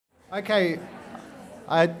Okay,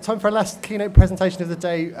 time for our last keynote presentation of the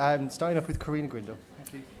day, starting off with Corinna Grindle.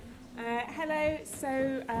 Thank you. Hello,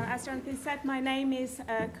 so as Jonathan said, my name is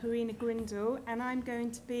Corinna Grindle, and I'm going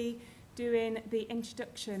to be doing the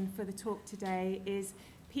introduction for the talk today is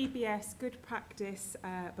PBS, good practice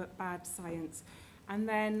but bad science. And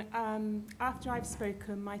then after I've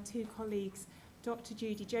spoken, my two colleagues, Dr.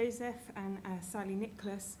 Judy Joseph and Sally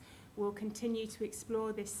Nickless, will continue to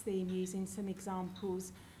explore this theme using some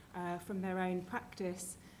examples from their own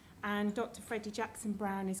practice. And Dr. Freddy Jackson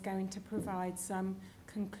Brown is going to provide some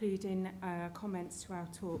concluding comments to our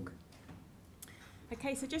talk.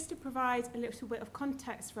 Okay, so just to provide a little bit of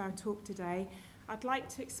context for our talk today, I'd like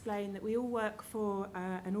to explain that we all work for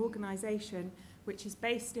an organisation which is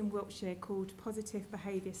based in Wiltshire called Positive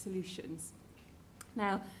Behaviour Solutions.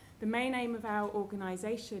 Now, the main aim of our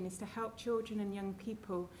organisation is to help children and young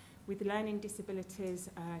people with learning disabilities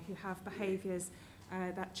who have behaviours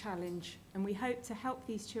that challenge. And we hope to help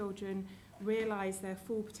these children realise their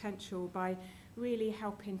full potential by really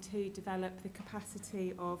helping to develop the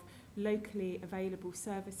capacity of locally available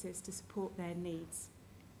services to support their needs.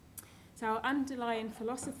 So our underlying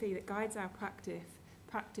philosophy that guides our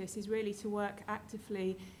practice is really to work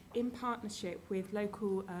actively in partnership with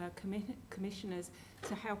local commissioners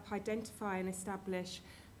to help identify and establish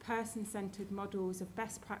person-centred models of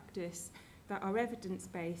best practice that are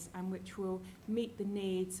evidence-based and which will meet the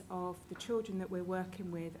needs of the children that we're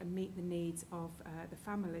working with and meet the needs of the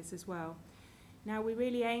families as well. Now, we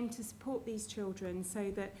really aim to support these children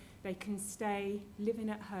so that they can stay living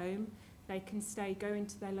at home, they can stay going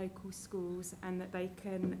to their local schools, and that they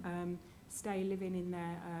can stay living in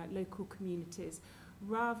their local communities,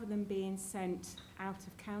 rather than being sent out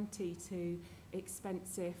of county to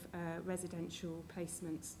expensive residential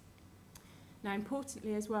placements. Now,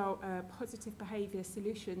 importantly as well, Positive Behaviour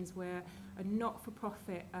Solutions, we're a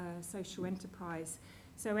not-for-profit social enterprise.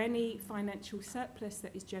 So any financial surplus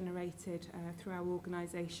that is generated through our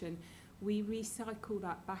organisation, we recycle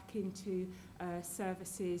that back into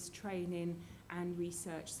services, training and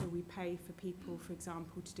research. So we pay for people, for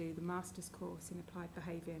example, to do the master's course in applied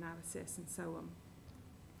behaviour analysis and so on.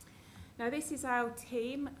 Now, this is our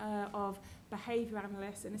team of behaviour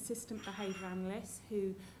analysts and assistant behaviour analysts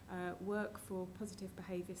who work for Positive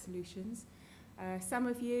Behaviour Solutions. Some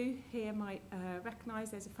of you here might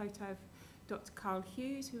recognise there's a photo of Dr. Carl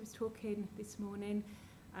Hughes, who was talking this morning,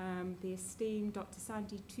 the esteemed Dr.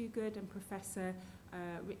 Sandy Toogood and Professor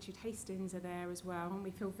Richard Hastings are there as well, and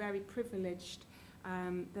we feel very privileged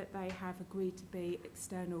that they have agreed to be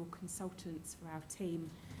external consultants for our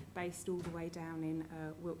team based all the way down in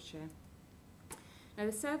Wiltshire. Now,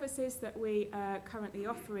 the services that we currently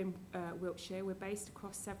offer in Wiltshire, we're based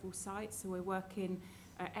across several sites, so we're working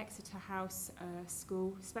at Exeter House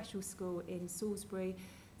School, Special School in Salisbury,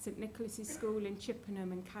 St Nicholas's School in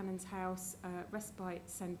Chippenham and Cannon's House, Respite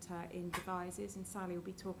Centre in Devizes, and Sally will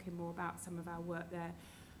be talking more about some of our work there.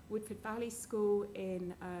 Woodford Valley School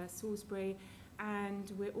in Salisbury,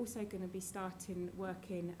 and we're also going to be starting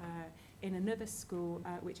working in another school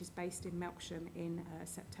which is based in Melksham in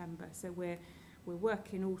September. So we're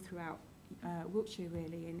working all throughout Wiltshire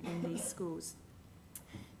really in these schools.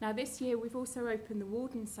 Now, this year we've also opened the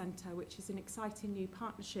Warden Centre, which is an exciting new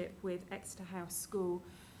partnership with Exeter House School,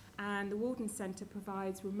 and the Warden Centre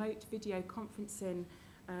provides remote video conferencing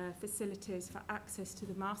facilities for access to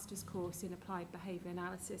the master's course in applied behaviour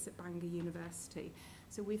analysis at Bangor University.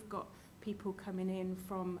 So we've got people coming in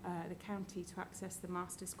from the county to access the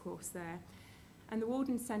master's course there. And the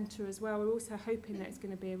Warden Centre as well, we're also hoping that it's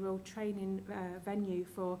going to be a real training venue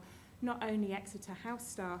for not only Exeter House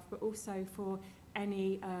staff, but also for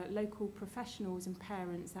any local professionals and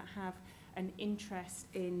parents that have an interest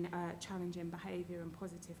in challenging behaviour and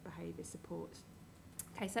positive behaviour support.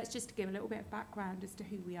 Okay, so that's just to give a little bit of background as to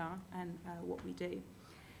who we are and what we do.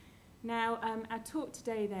 Now, our talk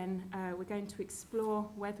today then, we're going to explore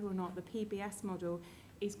whether or not the PBS model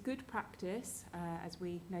is good practice, as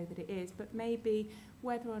we know that it is, but maybe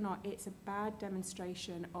whether or not it's a bad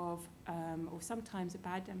demonstration of, or sometimes a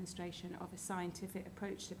bad demonstration of a scientific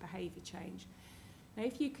approach to behaviour change. Now,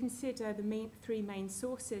 if you consider the three main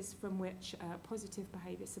sources from which positive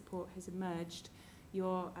behaviour support has emerged,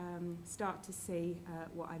 you'll start to see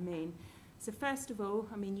what I mean. So first of all,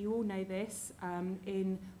 I mean, you all know this,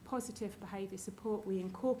 in positive behaviour support, we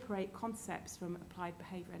incorporate concepts from applied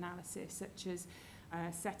behaviour analysis, such as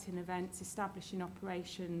setting events, establishing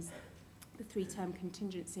operations, the three-term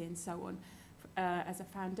contingency and so on, as a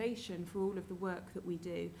foundation for all of the work that we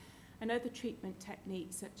do. And other treatment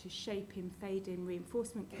techniques such as shaping, fading,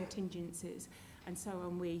 reinforcement contingencies and so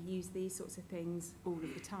on, we use these sorts of things all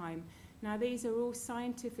of the time. Now, these are all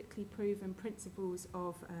scientifically proven principles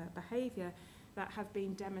of behaviour that have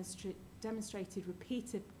been demonstrated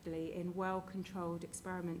repeatedly in well-controlled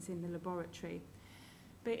experiments in the laboratory.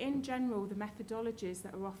 But in general, the methodologies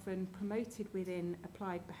that are often promoted within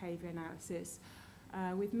applied behaviour analysis,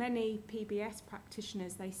 with many PBS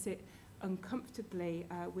practitioners, they sit uncomfortably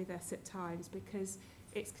with us at times because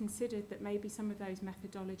it's considered that maybe some of those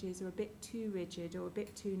methodologies are a bit too rigid or a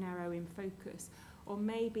bit too narrow in focus, or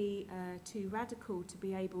maybe too radical to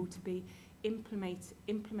be able to be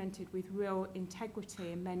implemented with real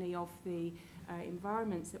integrity in many of the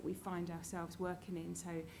environments that we find ourselves working in, so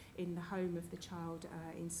in the home of the child,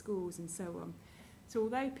 in schools and so on. So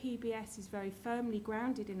although PBS is very firmly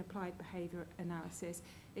grounded in applied behaviour analysis,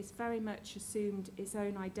 it's very much assumed its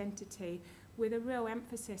own identity with a real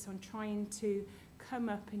emphasis on trying to come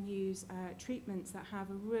up and use treatments that have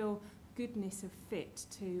a real goodness of fit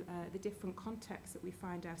to the different contexts that we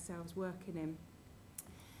find ourselves working in.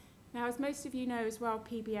 Now, as most of you know as well,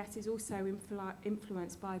 PBS is also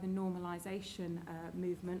influenced by the normalisation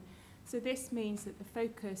movement. So this means that the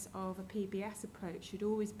focus of a PBS approach should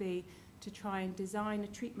always be to try and design a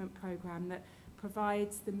treatment programme that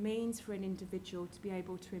provides the means for an individual to be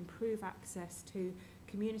able to improve access to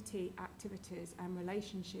community activities and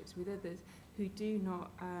relationships with others who do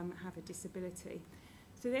not have a disability.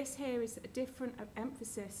 So this here is a different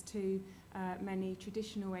emphasis to many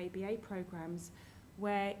traditional ABA programmes,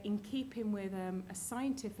 where in keeping with a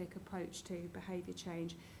scientific approach to behaviour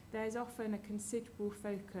change, there's often a considerable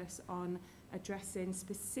focus on addressing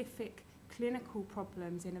specific clinical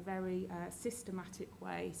problems in a very systematic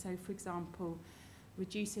way. So, for example,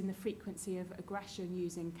 reducing the frequency of aggression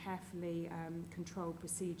using carefully controlled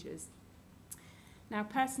procedures. Now,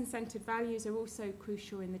 person-centred values are also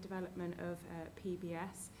crucial in the development of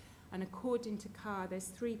PBS, and according to Carr, there's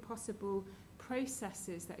 3 possible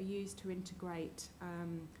processes that are used to integrate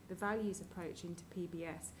the values approach into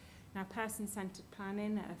PBS. Now, person-centred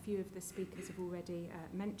planning, a few of the speakers have already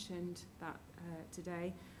mentioned that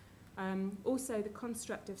today. Also, the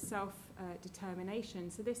construct of self-determination.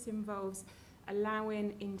 So this involves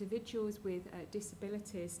allowing individuals with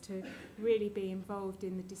disabilities to really be involved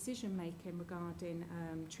in the decision-making regarding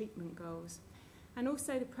treatment goals. And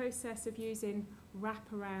also the process of using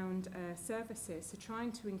wraparound services, so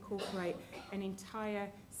trying to incorporate an entire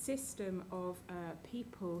system of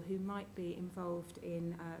people who might be involved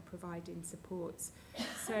in providing supports.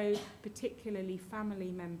 So particularly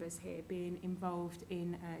family members here being involved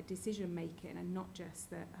in decision making and not just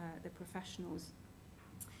the professionals.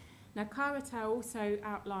 Now, Karata also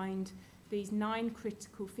outlined these 9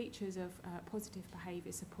 critical features of positive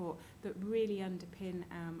behaviour support that really underpin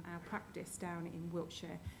our practice down in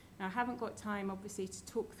Wiltshire. Now, I haven't got time, obviously, to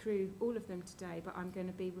talk through all of them today, but I'm going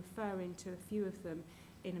to be referring to a few of them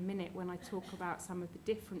in a minute when I talk about some of the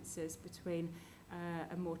differences between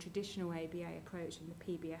a more traditional ABA approach and the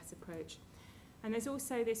PBS approach. And there's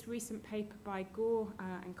also this recent paper by Gore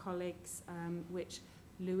and colleagues, which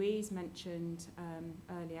Louise mentioned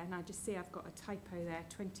earlier, and I just see I've got a typo there,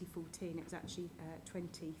 2014, it was actually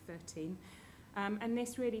 2013. And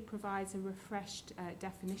this really provides a refreshed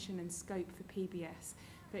definition and scope for PBS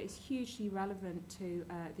that is hugely relevant to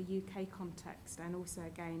the UK context and also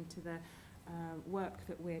again to the work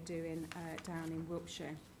that we're doing down in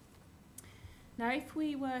Wiltshire. Now, if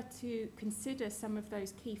we were to consider some of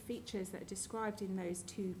those key features that are described in those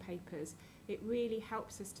 2 papers, it really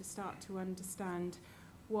helps us to start to understand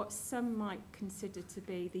what some might consider to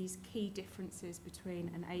be these key differences between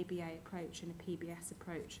an ABA approach and a PBS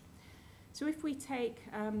approach. So if we take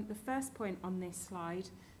the first point on this slide,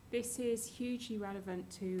 this is hugely relevant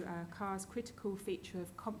to Carr's critical feature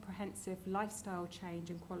of comprehensive lifestyle change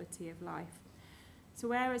and quality of life. So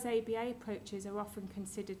whereas ABA approaches are often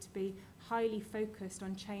considered to be highly focused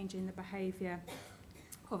on changing the behaviour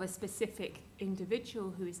of a specific individual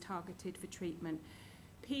who is targeted for treatment,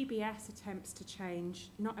 PBS attempts to change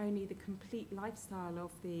not only the complete lifestyle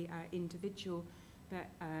of the individual that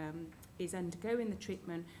is undergoing the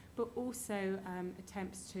treatment, but also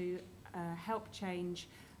attempts to help change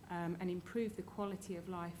and improve the quality of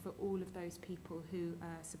life for all of those people who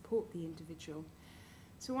support the individual.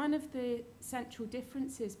 So one of the central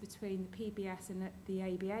differences between the PBS and the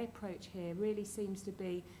ABA approach here really seems to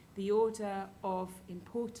be the order of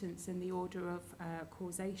importance and the order of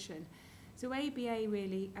causation. So ABA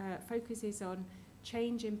really focuses on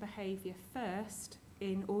change in behaviour first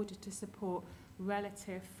in order to support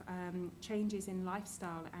relative changes in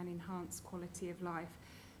lifestyle and enhance quality of life,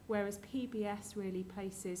 whereas PBS really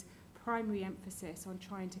places primary emphasis on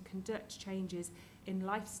trying to conduct changes in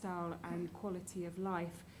lifestyle and quality of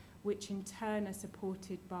life which in turn are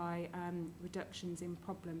supported by reductions in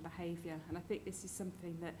problem behaviour. And I think this is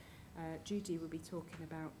something that Judy will be talking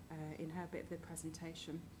about in her bit of the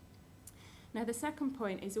presentation. Now, the second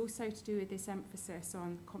point is also to do with this emphasis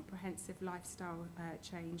on comprehensive lifestyle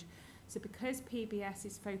change. So because PBS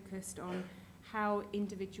is focused on how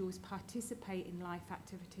individuals participate in life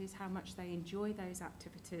activities, how much they enjoy those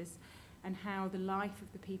activities, and how the life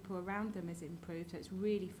of the people around them is improved, so it's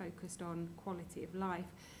really focused on quality of life.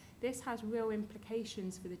 This has real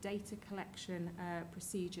implications for the data collection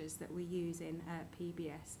procedures that we use in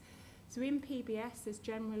PBS. So in PBS, there's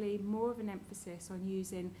generally more of an emphasis on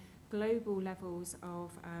using global levels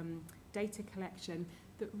of data collection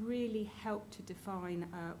that really help to define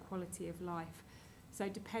quality of life. So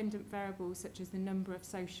dependent variables such as the number of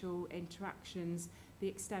social interactions, the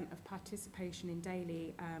extent of participation in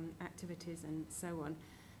daily activities, and so on.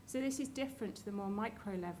 So this is different to the more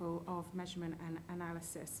micro level of measurement and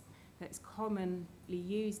analysis that's commonly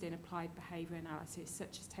used in applied behaviour analysis,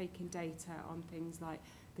 such as taking data on things like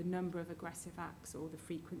the number of aggressive acts or the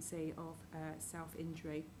frequency of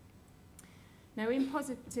self-injury. Now, in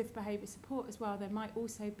positive behaviour support as well, there might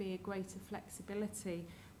also be a greater flexibility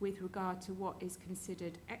with regard to what is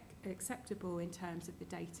considered acceptable in terms of the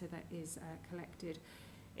data that is collected,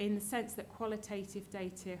 in the sense that qualitative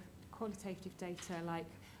data like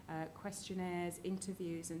questionnaires,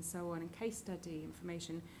 interviews and so on, and case study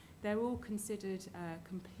information, they're all considered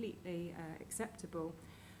completely acceptable.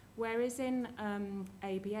 Whereas in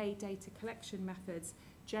ABA, data collection methods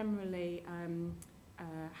generally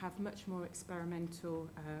have much more experimental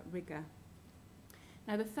rigour.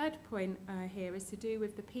 Now, the third point here is to do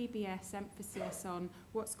with the PBS emphasis on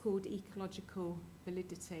what's called ecological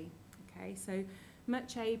validity. Okay, so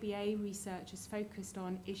much ABA research is focused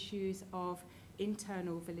on issues of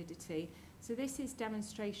internal validity. So this is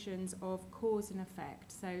demonstrations of cause and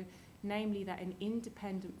effect. So namely that an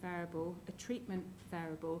independent variable, a treatment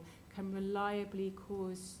variable, can reliably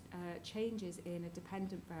cause changes in a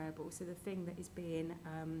dependent variable, so the thing that is being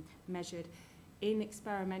measured in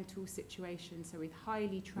experimental situations, so with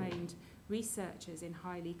highly trained researchers in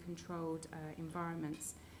highly controlled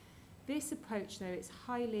environments. This approach, though, is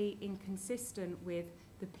highly inconsistent with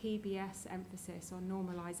the PBS emphasis on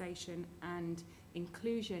normalisation and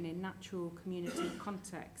inclusion in natural community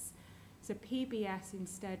contexts. So PBS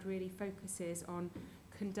instead really focuses on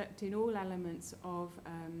conducting all elements of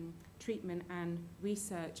treatment and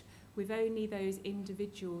research with only those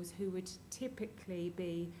individuals who would typically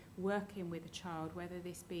be working with a child, whether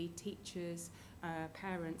this be teachers,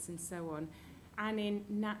 parents and so on, and in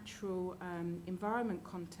natural environment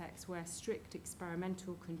contexts where strict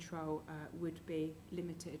experimental control would be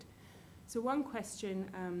limited. So one question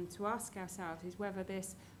to ask ourselves is whether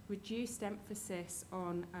this reduced emphasis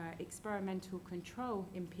on experimental control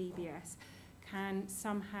in PBS can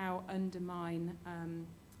somehow undermine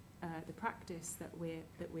the practice that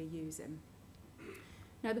we're using.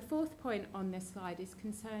 Now, the fourth point on this slide is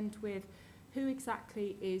concerned with who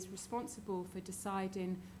exactly is responsible for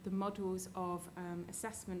deciding the models of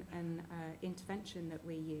assessment and intervention that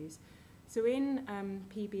we use. So in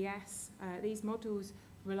PBS, these models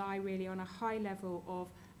rely really on a high level of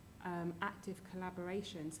active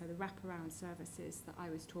collaboration, so the wraparound services that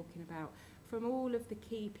I was talking about, from all of the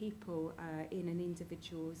key people in an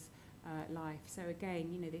individual's life. So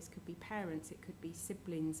again, you know, this could be parents, it could be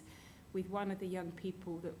siblings. With one of the young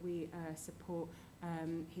people that we support,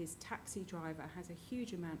 his taxi driver has a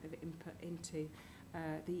huge amount of input into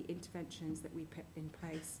the interventions that we put in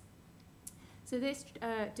place. So this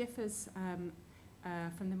differs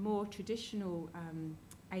from the more traditional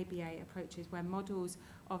ABA approaches where models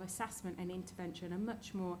of assessment and intervention are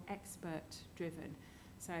much more expert-driven.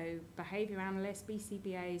 So behaviour analysts,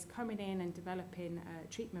 BCBAs, coming in and developing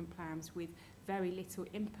treatment plans with very little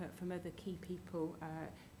input from other key people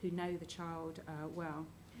who know the child well.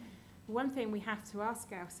 One thing we have to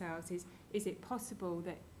ask ourselves is it possible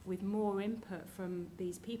that with more input from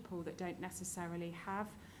these people that don't necessarily have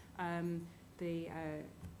the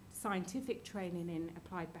scientific training in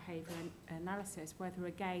applied behaviour analysis, whether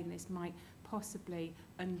again this might possibly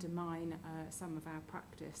undermine some of our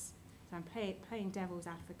practice. So I'm playing devil's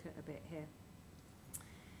advocate a bit here.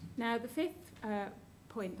 Now, the fifth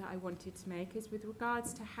point that I wanted to make is with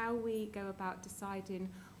regards to how we go about deciding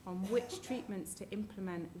on which treatments to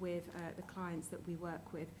implement with the clients that we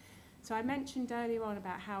work with. So I mentioned earlier on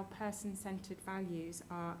about how person-centred values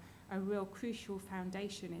are a real crucial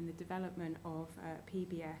foundation in the development of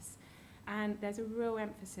PBS. And there's a real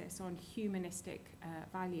emphasis on humanistic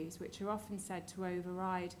values, which are often said to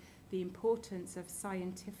override the importance of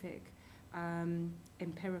scientific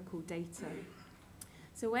empirical data.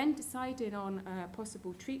 So when deciding on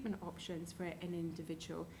possible treatment options for an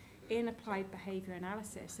individual, in applied behaviour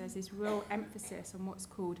analysis, there's this real emphasis on what's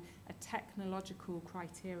called a technological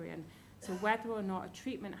criterion. So whether or not a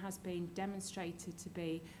treatment has been demonstrated to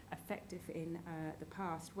be effective in the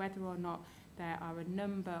past, whether or not there are a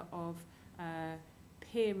number of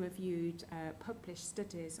peer-reviewed, published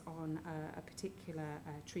studies on a particular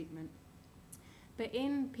treatment. But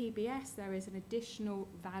in PBS, there is an additional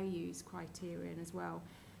values criterion as well.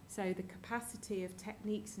 So the capacity of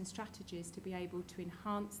techniques and strategies to be able to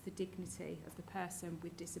enhance the dignity of the person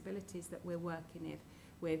with disabilities that we're working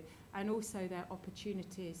with, and also their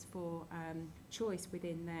opportunities for choice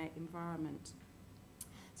within their environment.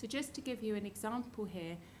 So just to give you an example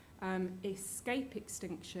here, escape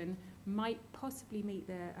extinction might possibly meet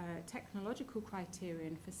the technological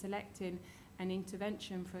criterion for selecting an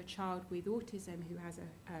intervention for a child with autism who has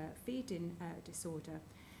a feeding disorder,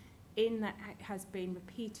 in that it has been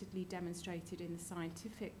repeatedly demonstrated in the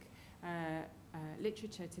scientific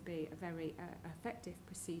literature to be a very effective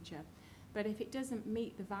procedure. But if it doesn't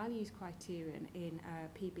meet the values criterion in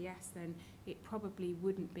PBS, then it probably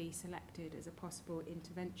wouldn't be selected as a possible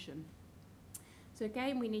intervention. So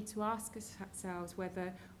again, we need to ask ourselves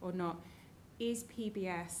whether or not is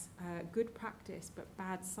PBS good practice but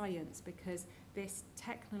bad science, because this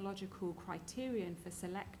technological criterion for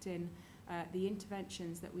selecting the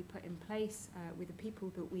interventions that we put in place with the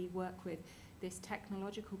people that we work with, this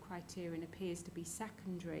technological criterion appears to be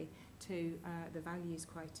secondary to the values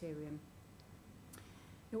criterion.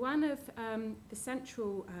 Now, one of the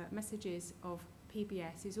central messages of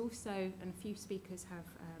PBS is also, and a few speakers have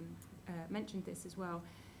mentioned this as well,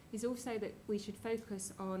 is also that we should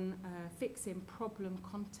focus on fixing problem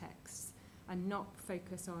contexts and not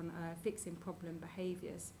focus on fixing problem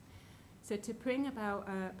behaviours. So to bring about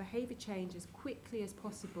behaviour change as quickly as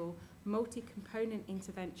possible, multi-component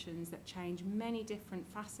interventions that change many different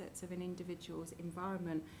facets of an individual's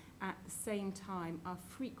environment at the same time are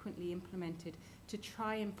frequently implemented to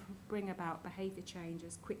try and bring about behaviour change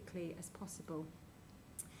as quickly as possible.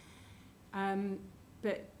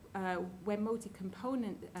 When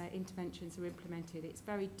multi-component interventions are implemented, it's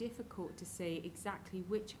very difficult to see exactly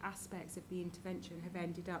which aspects of the intervention have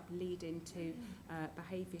ended up leading to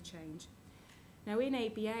behaviour change. Now, in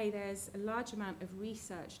ABA, there's a large amount of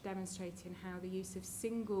research demonstrating how the use of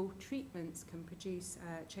single treatments can produce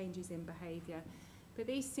changes in behaviour, but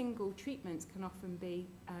these single treatments can often be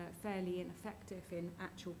fairly ineffective in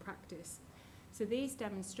actual practice. So these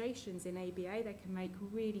demonstrations in ABA, they can make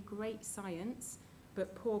really great science,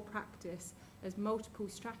 but poor practice, as multiple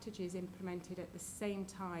strategies implemented at the same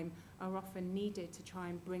time are often needed to try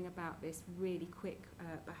and bring about this really quick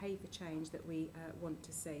behaviour change that we want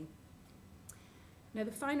to see. Now,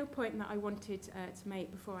 the final point that I wanted to make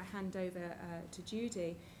before I hand over to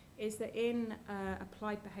Judy is that in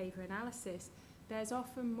applied behaviour analysis, there's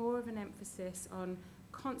often more of an emphasis on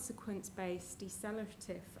consequence-based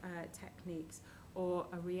decelerative techniques or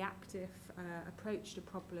a reactive approach to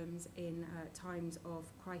problems in times of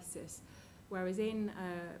crisis. Whereas in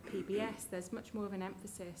PBS, there's much more of an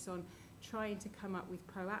emphasis on trying to come up with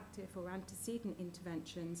proactive or antecedent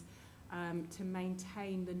interventions to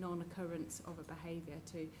maintain the non-occurrence of a behaviour,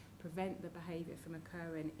 to prevent the behaviour from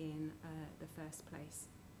occurring in the first place.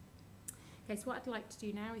 Okay, so what I'd like to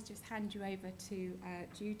do now is just hand you over to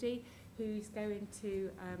Judy, who's going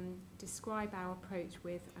to describe our approach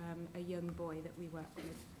with a young boy that we work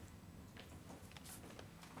with.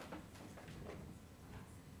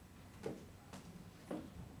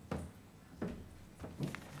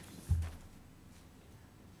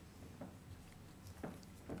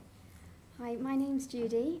 Hi, my name's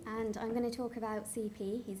Judy, and I'm going to talk about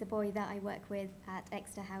CP. He's a boy that I work with at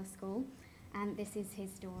Exeter House School, and this is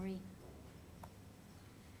his story.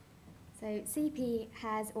 So CP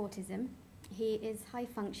has autism. He is high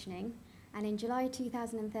functioning, and in July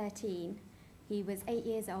 2013, he was 8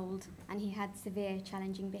 years old and he had severe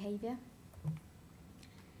challenging behaviour.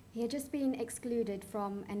 He had just been excluded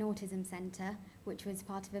from an autism centre, which was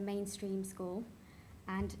part of a mainstream school,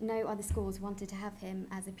 and no other schools wanted to have him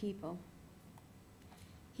as a pupil.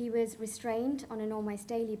 He was restrained on an almost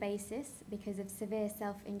daily basis because of severe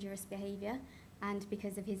self-injurious behaviour and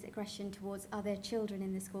because of his aggression towards other children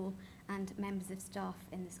in the school and members of staff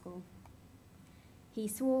in the school. He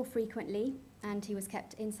swore frequently, and he was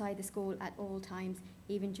kept inside the school at all times,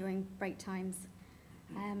 even during break times.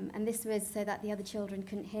 And this was so that the other children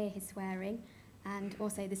couldn't hear his swearing, and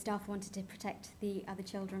also the staff wanted to protect the other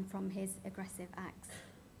children from his aggressive acts.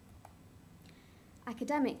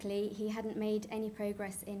 Academically, he hadn't made any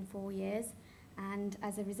progress in 4 years, and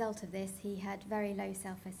as a result of this, he had very low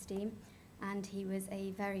self-esteem, and he was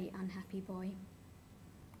a very unhappy boy.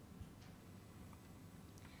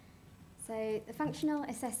 So the functional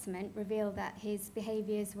assessment revealed that his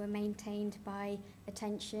behaviours were maintained by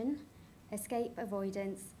attention, escape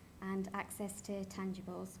avoidance, and access to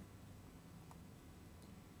tangibles.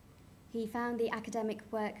 He found the academic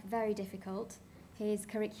work very difficult. His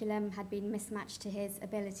curriculum had been mismatched to his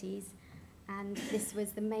abilities, and this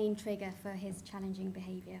was the main trigger for his challenging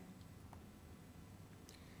behaviour.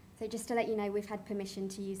 So just to let you know, we've had permission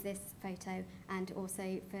to use this photo and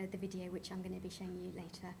also for the video, which I'm going to be showing you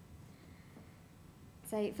later.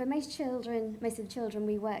 So for most of the children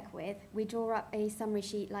we work with, we draw up a summary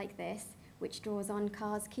sheet like this, which draws on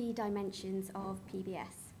CAR's key dimensions of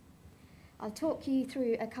PBS. I'll talk you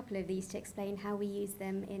through a couple of these to explain how we use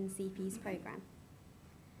them in CP's programme.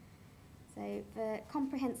 So for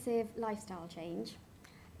comprehensive lifestyle change,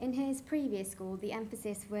 in his previous school, the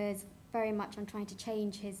emphasis was very much on trying to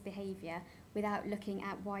change his behaviour without looking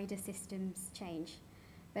at wider systems change.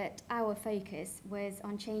 But our focus was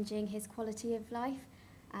on changing his quality of life,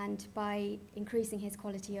 and by increasing his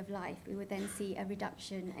quality of life, we would then see a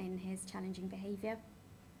reduction in his challenging behaviour.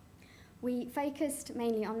 We focused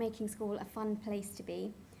mainly on making school a fun place to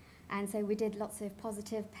be, and so we did lots of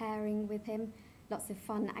positive pairing with him, lots of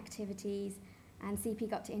fun activities, and CP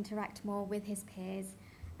got to interact more with his peers,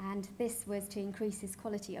 and this was to increase his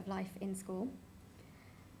quality of life in school.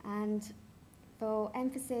 And for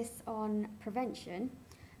emphasis on prevention,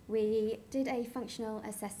 we did a functional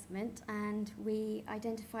assessment and we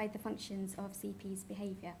identified the functions of CP's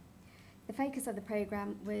behaviour. The focus of the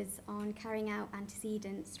programme was on carrying out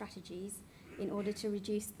antecedent strategies in order to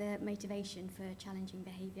reduce the motivation for challenging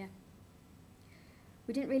behaviour.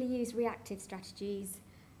 We didn't really use reactive strategies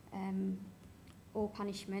or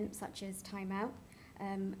punishment, such as timeout,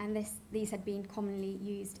 and these had been commonly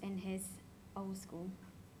used in his old school.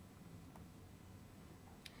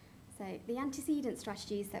 So the antecedent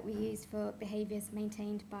strategies that we used for behaviours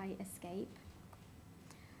maintained by escape.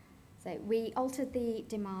 So we altered the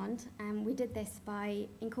demand, and we did this by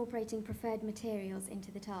incorporating preferred materials into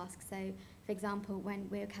the task. So, for example, when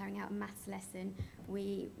we were carrying out a maths lesson,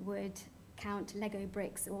 we would count Lego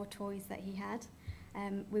bricks or toys that he had.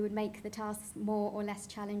 We would make the tasks more or less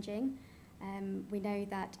challenging. We know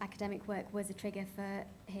that academic work was a trigger for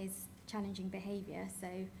his challenging behaviour, so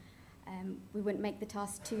we wouldn't make the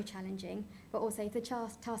task too challenging, but also if the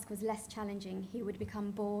task was less challenging, he would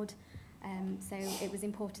become bored, so it was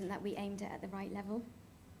important that we aimed it at the right level.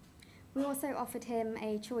 We also offered him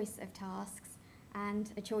a choice of tasks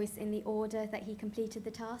and a choice in the order that he completed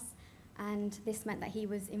the tasks, and this meant that he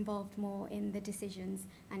was involved more in the decisions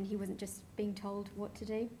and he wasn't just being told what to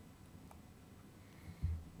do.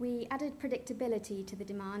 We added predictability to the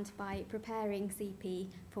demand by preparing CP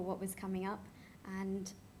for what was coming up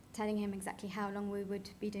and telling him exactly how long we would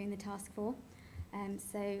be doing the task for.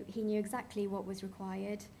 So he knew exactly what was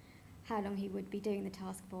required, how long he would be doing the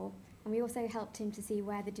task for, and we also helped him to see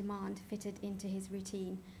where the demand fitted into his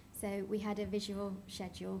routine. So we had a visual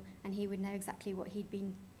schedule and he would know exactly what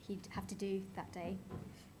he'd have to do that day.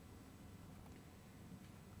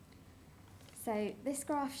 So this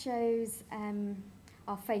graph shows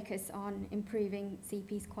our focus on improving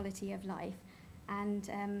CP's quality of life,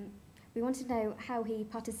 and we want to know how he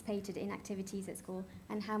participated in activities at school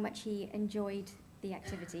and how much he enjoyed the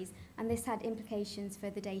activities, and this had implications for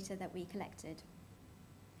the data that we collected.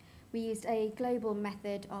 We used a global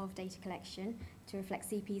method of data collection to reflect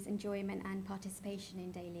CP's enjoyment and participation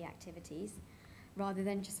in daily activities, rather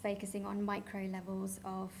than just focusing on micro levels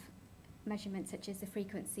of measurements such as the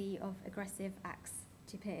frequency of aggressive acts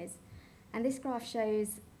to peers. And this graph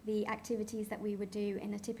shows the activities that we would do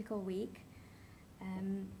in a typical week.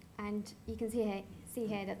 And you can see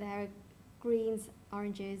here that there are greens,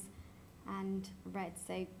 oranges, and reds.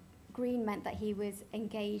 So green meant that he was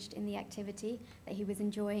engaged in the activity, that he was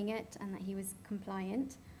enjoying it, and that he was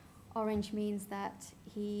compliant. Orange means that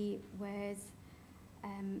he was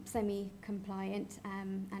semi-compliant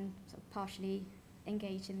and sort of partially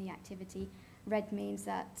engaged in the activity. Red means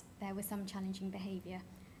that there was some challenging behaviour.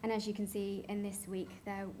 And as you can see in this week,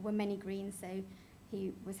 there were many greens, so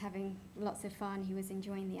he was having lots of fun, he was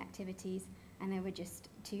enjoying the activities, and there were just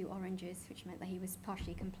 2 oranges, which meant that he was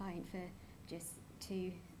partially compliant for just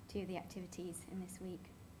two of the activities in this week.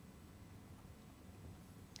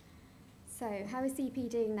 So how is CP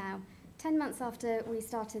doing now? 10 months after we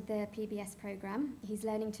started the PBS programme, he's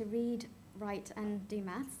learning to read, write and do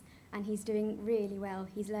maths, and he's doing really well.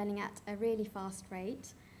 He's learning at a really fast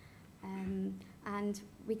rate, and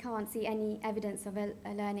we can't see any evidence of a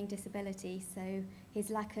learning disability, so his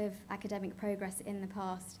lack of academic progress in the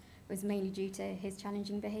past was mainly due to his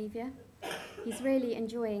challenging behaviour. He's really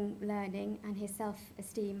enjoying learning and his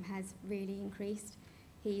self-esteem has really increased.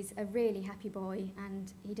 He's a really happy boy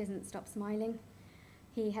and he doesn't stop smiling.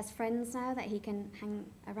 He has friends now that he can hang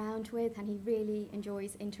around with and he really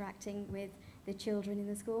enjoys interacting with the children in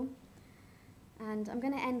the school. And I'm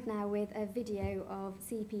going to end now with a video of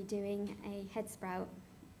CP doing a Headsprout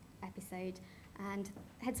episode. And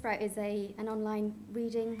Headsprout is an online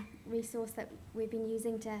reading resource that we've been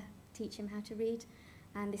using to teach him how to read.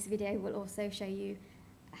 And this video will also show you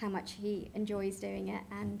how much he enjoys doing it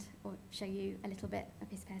and or show you a little bit of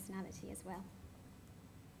his personality as well.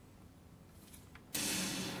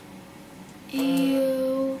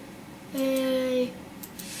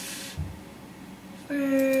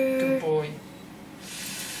 Good boy.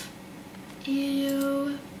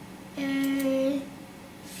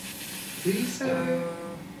 Please stop.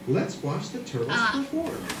 Let's watch the turtles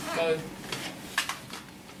perform. Go.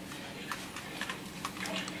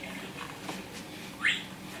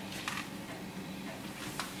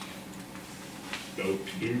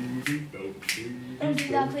 Don't do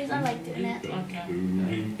that, please. I like doing it. Okay.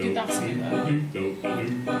 Do that for me,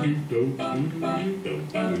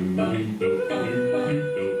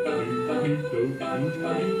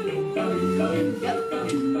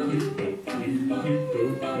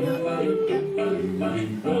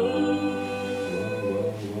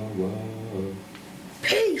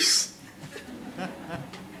 Peace.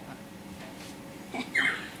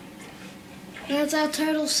 That's how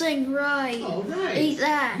turtles sing, right? All right. Eat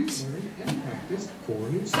that. You learned and practiced 4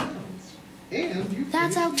 new sounds. And you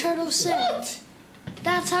That's how finished turtles sing.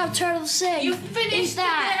 That's how turtles sing. You finished Eat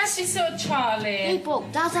that. the episode, Charlie. People,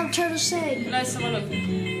 that's how turtles sing. Let's have a look.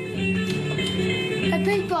 Hey,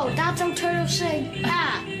 people, that's how turtles sing.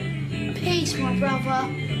 Ah, peace, my brother.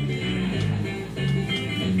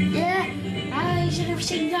 Yeah, I should have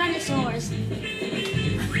seen dinosaurs.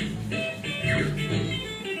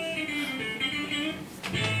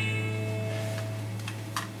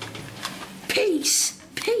 Peace,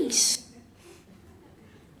 peace.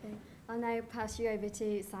 Okay. I'll now pass you over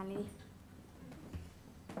to Sally.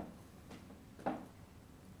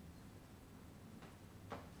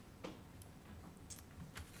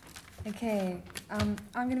 Okay, I'm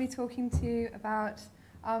going to be talking to you about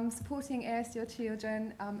supporting ASD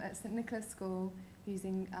children at St Nickless School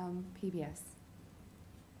using PBS.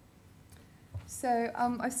 So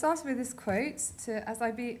I've started with this quote as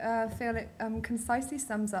I feel it concisely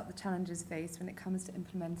sums up the challenges faced when it comes to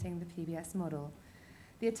implementing the PBS model.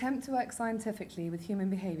 The attempt to work scientifically with human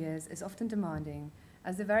behaviours is often demanding,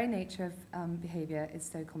 as the very nature of behaviour is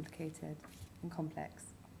so complicated and complex.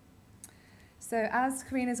 So as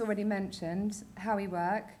Corinna's already mentioned, how we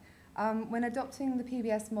work, when adopting the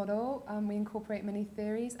PBS model, we incorporate many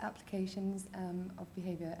theories, applications of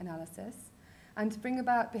behaviour analysis. And to bring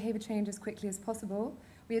about behaviour change as quickly as possible,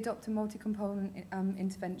 we adopt a multi-component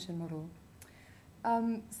intervention model.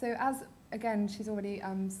 So as, again, she's already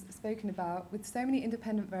spoken about, with so many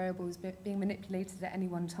independent variables being manipulated at any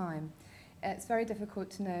one time, it's very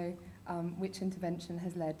difficult to know which intervention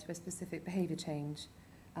has led to a specific behaviour change.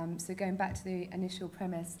 So going back to the initial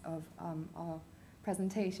premise of our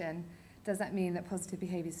presentation, does that mean that positive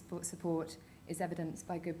behaviour support is evidenced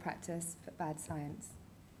by good practice but bad science?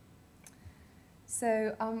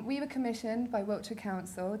 So we were commissioned by Wiltshire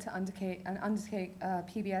Council to undertake a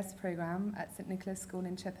PBS programme at St Nickless School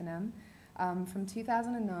in Chippenham from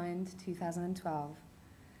 2009 to 2012.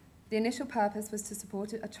 The initial purpose was to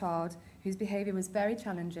support a child whose behaviour was very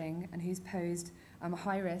challenging and who's posed a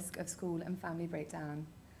high risk of school and family breakdown.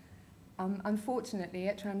 Unfortunately,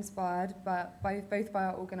 it transpired both by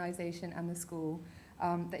our organisation and the school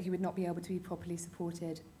that he would not be able to be properly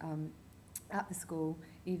supported at the school,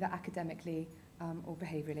 either academically or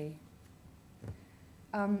behaviourally.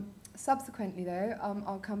 Subsequently, though,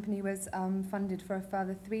 our company was funded for a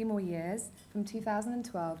further 3 more years, from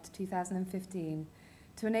 2012 to 2015,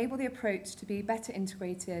 to enable the approach to be better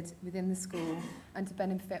integrated within the school and to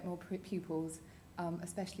benefit more pupils,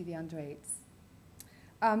 especially the under-8s.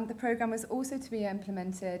 The programme was also to be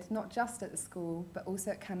implemented not just at the school, but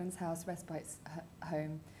also at Cannon's House Respite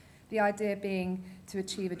Home, the idea being to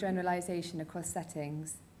achieve a generalisation across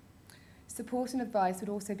settings. Support and advice would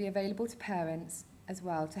also be available to parents as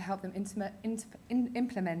well to help them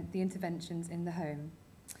implement the interventions in the home.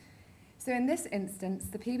 So in this instance,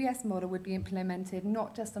 the PBS model would be implemented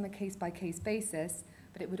not just on a case-by-case basis,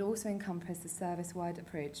 but it would also encompass a service-wide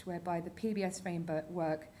approach whereby the PBS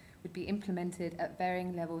framework would be implemented at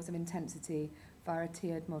varying levels of intensity via a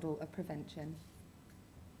tiered model of prevention.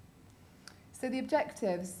 So the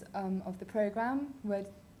objectives of the programme were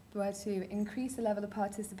to increase the level of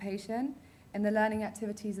participation in the learning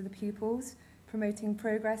activities of the pupils promoting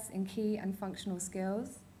progress in key and functional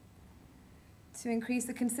skills, to increase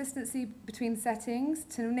the consistency between settings,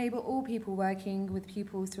 to enable all people working with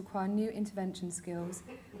pupils to acquire new intervention skills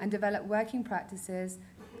and develop working practices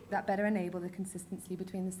that better enable the consistency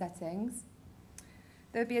between the settings.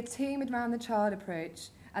 There would be a team around the child approach,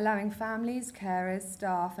 allowing families, carers,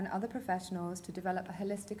 staff and other professionals to develop a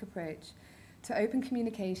holistic approach to open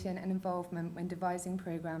communication and involvement when devising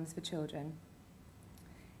programs for children.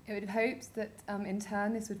 It would hope that in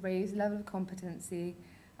turn this would raise the level of competency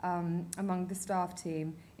among the staff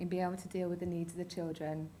team in being able to deal with the needs of the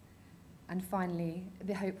children. And finally,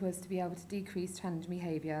 the hope was to be able to decrease challenging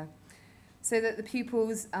behaviour so that the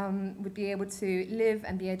pupils would be able to live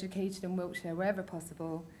and be educated in Wiltshire wherever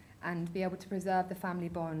possible and be able to preserve the family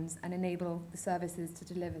bonds and enable the services to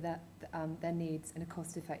deliver their needs in a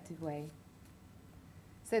cost-effective way.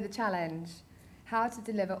 So the challenge, how to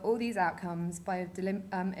deliver all these outcomes by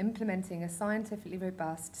implementing a scientifically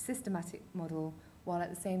robust, systematic model while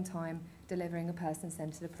at the same time delivering a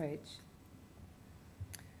person-centred approach.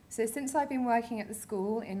 So since I've been working at the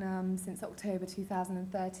school since October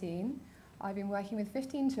 2013, I've been working with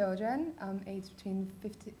 15 children aged between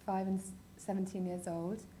 5 and 17 years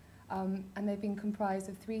old, and they've been comprised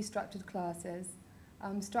of 3 structured classes,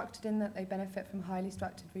 structured in that they benefit from highly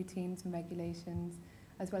structured routines and regulations,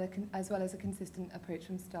 as well as a consistent approach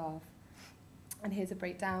from staff. And here's a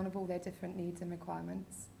breakdown of all their different needs and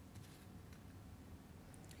requirements.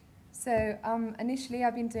 So initially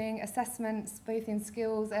I've been doing assessments both in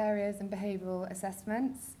skills areas and behavioural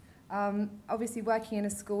assessments. Obviously working in a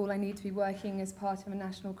school I need to be working as part of a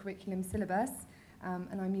national curriculum syllabus,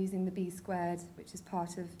 and I'm using the B squared, which is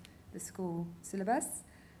part of the school syllabus.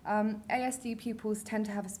 ASD pupils tend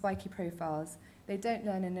to have spiky profiles. They don't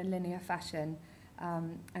learn in a linear fashion,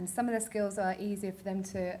 and some of the skills are easier for them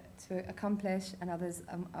to accomplish and others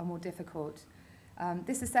are more difficult.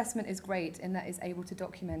 This assessment is great in that it's able to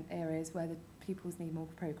document areas where the pupils need more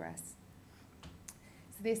progress.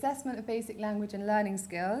 So the assessment of basic language and learning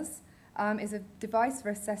skills is a device for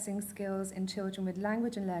assessing skills in children with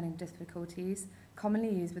language and learning difficulties,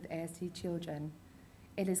 commonly used with ASD children.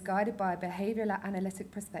 It is guided by a behavioural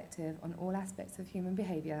analytic perspective on all aspects of human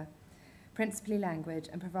behaviour, principally language,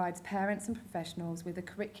 and provides parents and professionals with a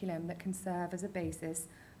curriculum that can serve as a basis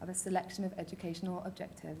of a selection of educational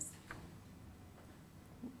objectives.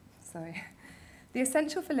 The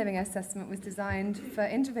Essential for Living assessment was designed for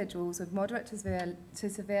individuals with moderate to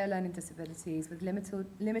severe learning disabilities with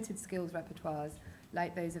limited skills repertoires,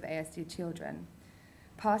 like those of ASD children.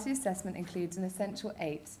 Part of the assessment includes an essential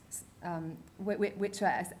 8, which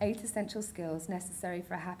are 8 essential skills necessary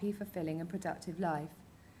for a happy, fulfilling and productive life.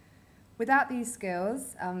 Without these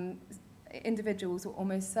skills, individuals will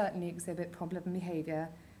almost certainly exhibit problem behaviour,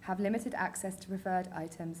 have limited access to preferred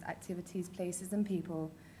items, activities, places and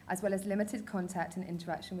people, as well as limited contact and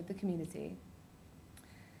interaction with the community.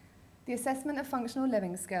 The assessment of functional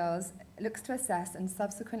living skills looks to assess and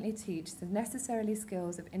subsequently teach the necessary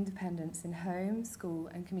skills of independence in home, school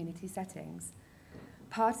and community settings.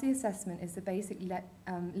 Part of the assessment is the basic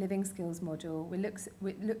living skills module,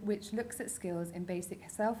 which looks at skills in basic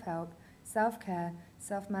self-help, self-care,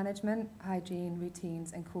 self-management, hygiene,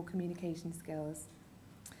 routines and core communication skills.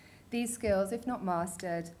 These skills, if not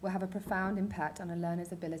mastered, will have a profound impact on a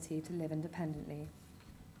learner's ability to live independently.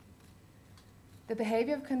 The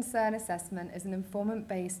Behaviour of Concern assessment is an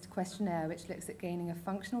informant-based questionnaire which looks at gaining a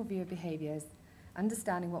functional view of behaviours,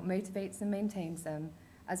 understanding what motivates and maintains them,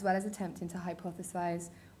 as well as attempting to hypothesize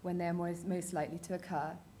when they are most likely to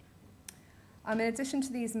occur. In addition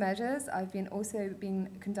to these measures, I've also been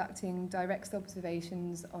conducting direct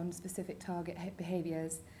observations on specific target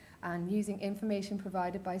behaviours and using information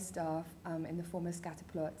provided by staff in the form of scatter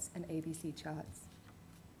plots and ABC charts.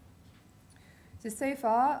 So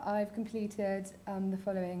far, I've completed the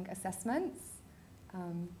following assessments,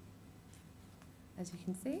 as you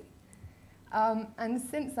can see. And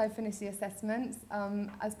since I've finished the assessments,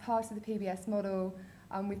 as part of the PBS model,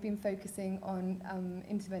 we've been focusing on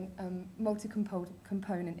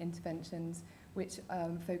multi-component interventions, which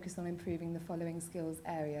focus on improving the following skills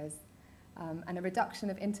areas. And a reduction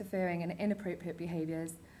of interfering and inappropriate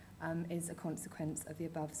behaviours is a consequence of the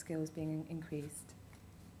above skills being increased.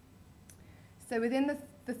 So within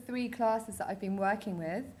the 3 classes that I've been working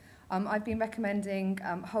with, I've been recommending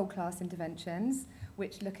whole class interventions,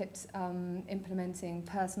 which look at implementing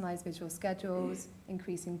personalised visual schedules,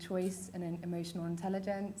 increasing choice and emotional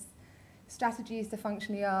intelligence, strategies to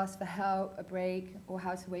functionally ask for help, a break, or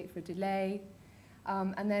how to wait for a delay,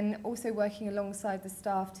 and then also working alongside the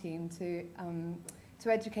staff team to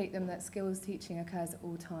educate them that skills teaching occurs at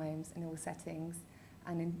all times in all settings,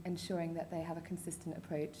 and ensuring that they have a consistent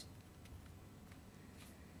approach.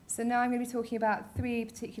 So now I'm going to be talking about 3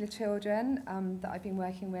 particular children that I've been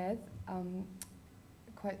working with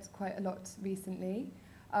quite a lot recently.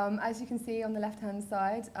 As you can see on the left-hand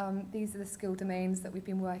side, these are the skill domains that we've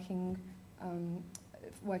been working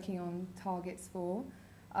on targets for.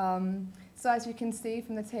 So as you can see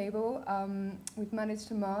from the table, we've managed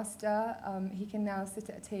to master, he can now sit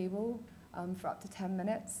at a table for up to 10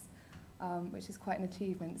 minutes, which is quite an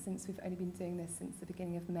achievement since we've only been doing this since the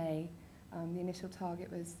beginning of May. The initial target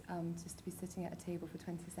was just to be sitting at a table for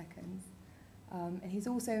 20 seconds. And he's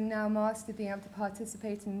also now mastered being able to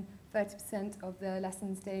participate in 30% of the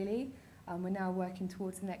lessons daily. We're now working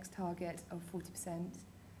towards the next target of 40%.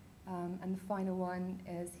 And the final one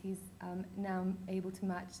is he's now able to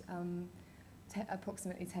match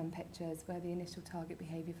approximately 10 pictures, where the initial target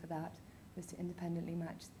behaviour for that was to independently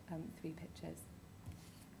match 3 pictures.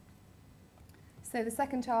 So the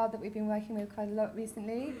second child that we've been working with quite a lot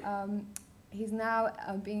recently, he's now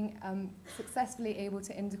being successfully able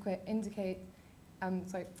to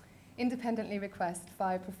independently request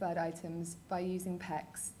 5 preferred items by using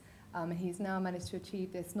PECs. And he's now managed to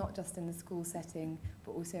achieve this not just in the school setting,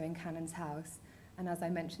 but also in Cannon's house. And as I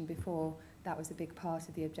mentioned before, that was a big part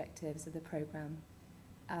of the objectives of the programme.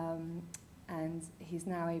 And he's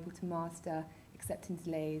now able to master accepting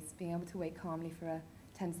delays, being able to wait calmly for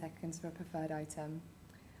 10 seconds for a preferred item.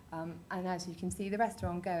 And as you can see, the rest are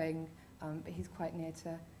ongoing, but he's quite near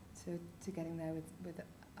to getting there with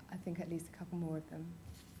I think at least a couple more of them.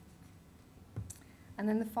 And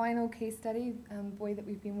then the final case study, boy that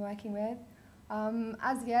we've been working with.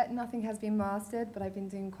 As yet, nothing has been mastered, but I've been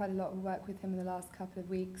doing quite a lot of work with him in the last couple of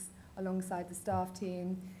weeks alongside the staff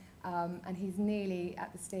team. And he's nearly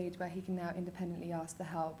at the stage where he can now independently ask for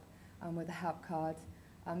help with a help card.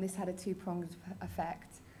 This had a 2-pronged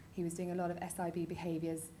effect. He was doing a lot of SIB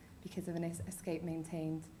behaviours because of an escape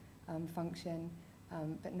maintained function,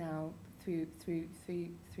 but now through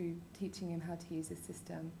teaching him how to use this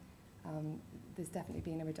system, there's definitely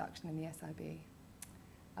been a reduction in the SIB.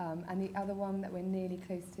 And the other one that we're nearly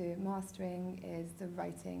close to mastering is the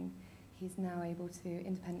writing. He's now able to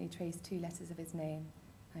independently trace 2 letters of his name.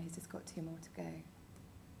 He's just got 2 more to go.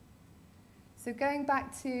 So going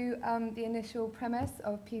back to the initial premise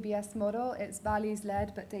of PBS model, it's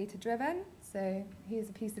values-led but data-driven. So here's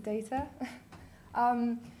a piece of data.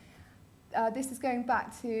 This is going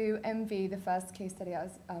back to MV, the first case study I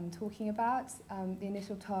was talking about. The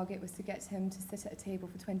initial target was to get him to sit at a table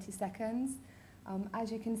for 20 seconds.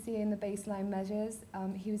 As you can see in the baseline measures,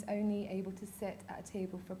 he was only able to sit at a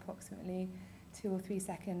table for approximately 2 or 3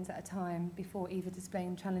 seconds at a time before either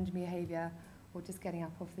displaying challenging behaviour or just getting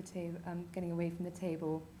up off the table, getting away from the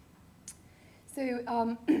table. So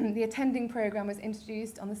the attending programme was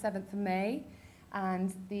introduced on the 7th of May,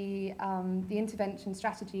 and the intervention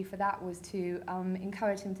strategy for that was to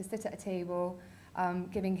encourage him to sit at a table,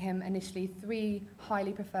 giving him initially 3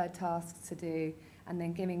 highly preferred tasks to do, and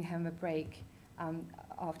then giving him a break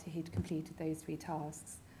after he'd completed those 3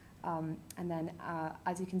 tasks. And then,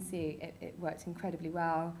 as you can see, it worked incredibly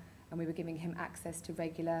well, and we were giving him access to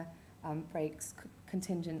regular breaks,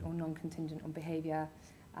 contingent or non-contingent on behaviour.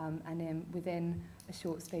 And then within a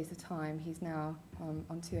short space of time, he's now,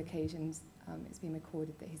 on 2 occasions, it's been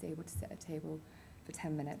recorded that he's able to sit at a table for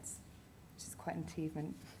 10 minutes, which is quite an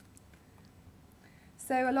achievement.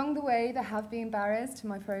 So along the way, there have been barriers to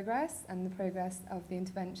my progress and the progress of the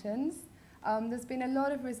interventions. There's been a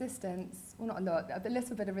lot of resistance, well not a lot, but a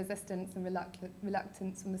little bit of resistance and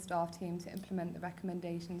reluctance from the staff team to implement the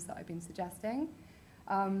recommendations that I've been suggesting.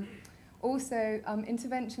 Also,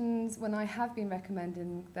 interventions, when I have been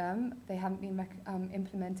recommending them, they haven't been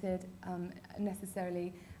implemented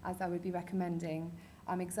necessarily as I would be recommending.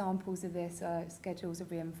 Examples of this are schedules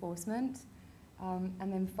of reinforcement. And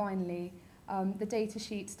then finally, the data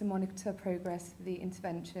sheets to monitor progress for the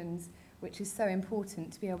interventions, which is so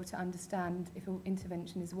important to be able to understand if an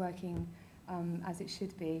intervention is working as it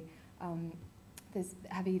should be,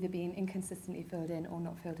 have either been inconsistently filled in or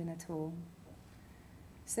not filled in at all.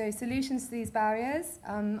 So solutions to these barriers,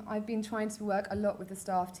 I've been trying to work a lot with the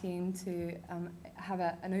staff team to have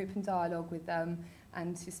an open dialogue with them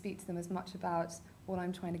and to speak to them as much about what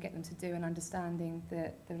I'm trying to get them to do and understanding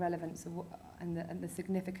the relevance of and the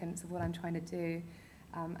significance of what I'm trying to do.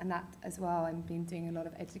 And that as well, I've been doing a lot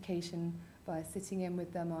of education by sitting in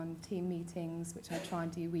with them on team meetings, which I try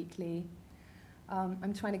and do weekly.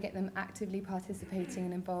 I'm trying to get them actively participating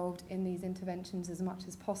and involved in these interventions as much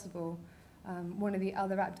as possible. One of the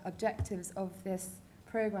other objectives of this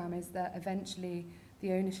programme is that eventually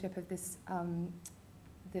the ownership of this,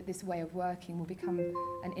 this way of working will become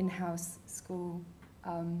an in-house school I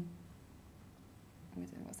don't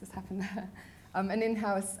know what's just happened there. An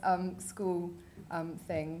in-house school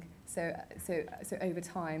thing. So over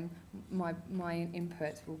time, my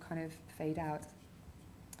input will kind of fade out.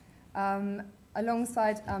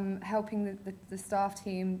 Alongside helping the staff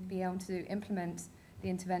team be able to implement the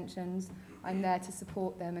interventions, I'm there to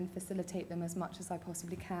support them and facilitate them as much as I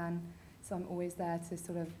possibly can. So I'm always there to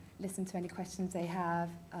sort of listen to any questions they have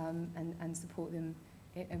and support them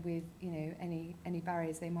with any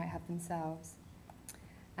barriers they might have themselves.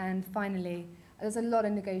 And finally, there's a lot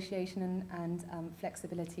of negotiation and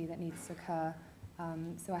flexibility that needs to occur.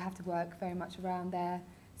 So I have to work very much around their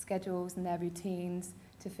schedules and their routines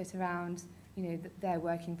to fit around their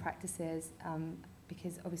working practices,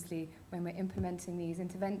 because obviously when we're implementing these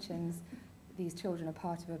interventions, these children are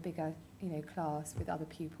part of a bigger class with other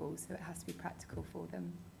pupils, so it has to be practical for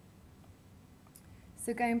them.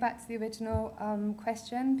 So going back to the original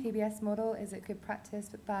question, PBS model, is it good practice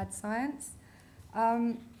but bad science?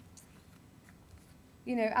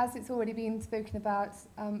 As it's already been spoken about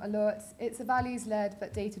a lot, it's a values-led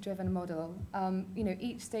but data-driven model.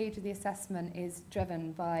 Each stage of the assessment is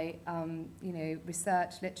driven by,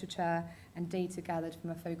 research, literature, and data gathered from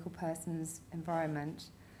a focal person's environment.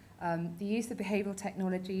 The use of behavioural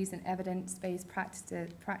technologies and evidence-based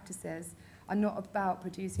practices are not about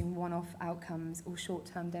producing one-off outcomes or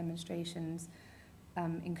short-term demonstrations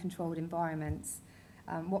in controlled environments.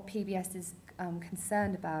 What PBS is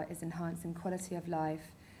concerned about is enhancing quality of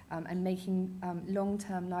life and making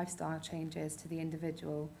long-term lifestyle changes to the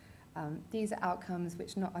individual. These are outcomes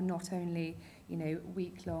which are not only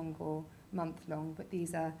week-long or month-long, but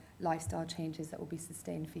these are lifestyle changes that will be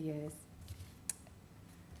sustained for years.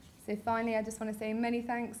 So finally, I just want to say many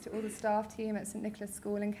thanks to all the staff team at St Nickless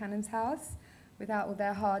School in Cannons House. Without all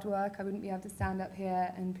their hard work, I wouldn't be able to stand up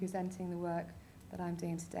here and presenting the work that I'm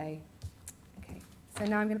doing today. Okay, so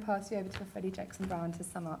now I'm going to pass you over to Freddy Jackson Brown to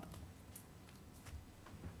sum up.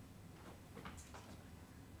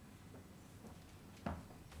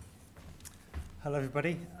 Hello,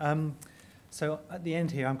 everybody. So at the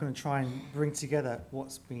end here, I'm going to try and bring together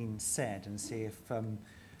what's been said and see if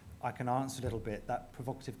I can answer a little bit that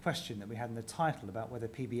provocative question that we had in the title about whether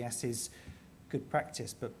PBS is good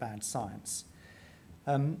practice but bad science.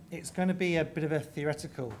 It's going to be a bit of a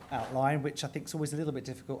theoretical outline, which I think is always a little bit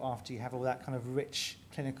difficult after you have all that kind of rich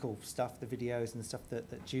clinical stuff, the videos and the stuff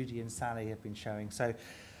that Judy and Sally have been showing. So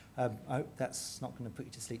I hope that's not going to put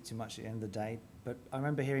you to sleep too much at the end of the day. But I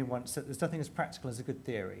remember hearing once that there's nothing as practical as a good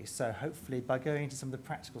theory. So hopefully by going into some of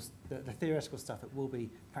the theoretical stuff, it will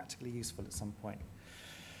be practically useful at some point.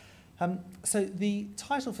 So the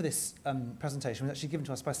title for this presentation was actually given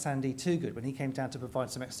to us by Sandy Toogood when he came down to provide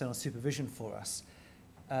some external supervision for us.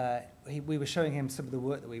 We were showing him some of the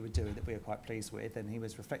work that we were doing that we were quite pleased with, and he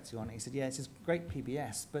was reflecting on it. He said, yeah, it's great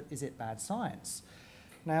PBS, but is it bad science?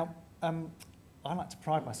 Now, I like to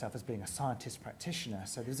pride myself as being a scientist practitioner,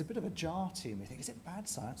 so there's a bit of a jar to me. I think, is it bad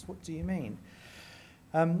science? What do you mean?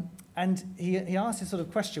 And he asked this sort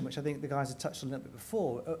of question, which I think the guys had touched on a little bit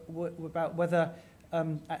before, about whether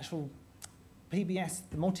actual PBS,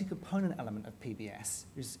 the multi-component element of PBS,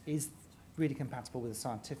 is really compatible with the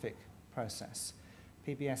scientific process.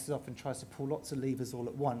 PBS often tries to pull lots of levers all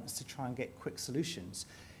at once to try and get quick solutions.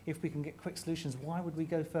 If we can get quick solutions, why would we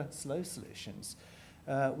go for slow solutions?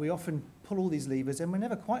 We often pull all these levers, and we're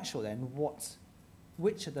never quite sure then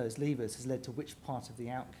which of those levers has led to which part of the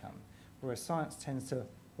outcome, whereas science tends to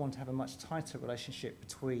want to have a much tighter relationship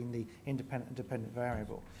between the independent and dependent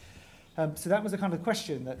variable. So that was the kind of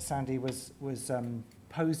question that Sandy was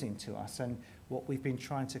posing to us, and what we've been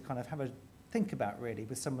trying to kind of have a think about really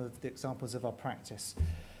with some of the examples of our practice.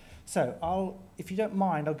 So if you don't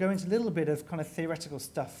mind, I'll go into a little bit of kind of theoretical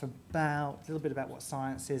stuff a little bit about what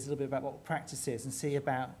science is, a little bit about what practice is, and see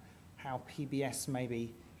about how PBS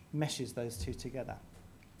maybe meshes those two together.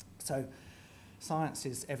 So science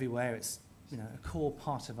is everywhere. It's a core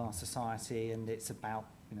part of our society, and it's about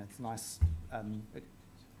it's a nice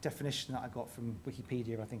definition that I got from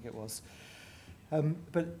Wikipedia, I think it was.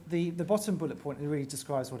 But the bottom bullet point really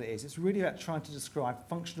describes what it is. It's really about trying to describe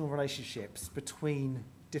functional relationships between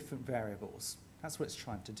different variables. That's what it's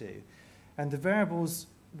trying to do. And the variables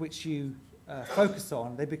which you focus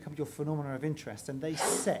on, they become your phenomena of interest, and they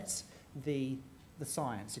set the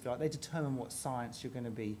science, if you like. They determine what science you're going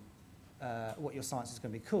to be, what your science is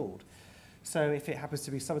going to be called. So if it happens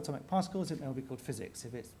to be subatomic particles, it may be called physics.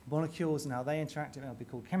 If it's molecules and how they interact, it may be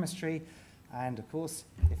called chemistry. And of course,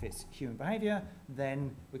 if it's human behavior,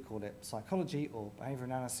 then we call it psychology or behavior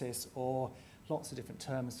analysis, or lots of different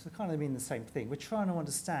terms that kind of mean the same thing. We're trying to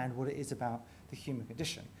understand what it is about the human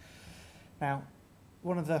condition. Now,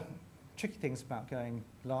 one of the tricky things about going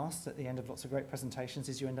last at the end of lots of great presentations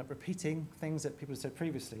is you end up repeating things that people have said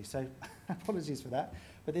previously. So apologies for that.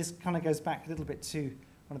 But this kind of goes back a little bit to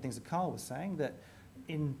one of the things that Carl was saying, that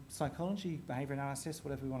in psychology, behaviour analysis,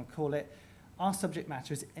 whatever we want to call it, our subject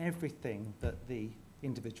matter is everything that the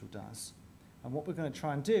individual does. And what we're going to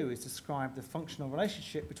try and do is describe the functional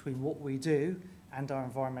relationship between what we do and our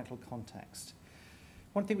environmental context.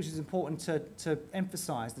 One thing which is important to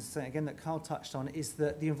emphasise, this is something again that Carl touched on, is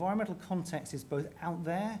that the environmental context is both out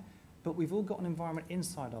there, but we've all got an environment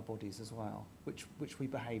inside our bodies as well, which we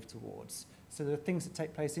behave towards. So there are things that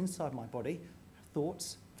take place inside my body,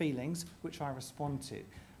 thoughts, feelings, which I respond to.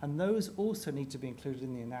 And those also need to be included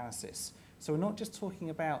in the analysis. So we're not just talking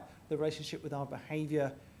about the relationship with our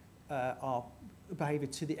behaviour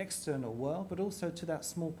to the external world, but also to that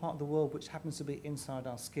small part of the world which happens to be inside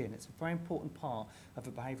our skin. It's a very important part of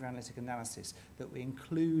a behaviour analytic analysis that we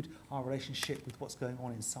include our relationship with what's going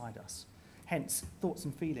on inside us. Hence, thoughts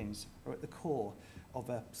and feelings are at the core of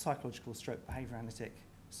a psychological stroke behaviour analytic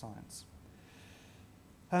science.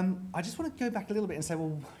 I just want to go back a little bit and say,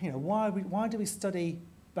 well, you know, why do we study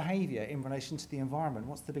behaviour in relation to the environment?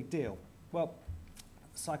 What's the big deal? Well,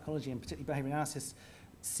 psychology and particularly behaviour analysis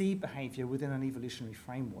see behaviour within an evolutionary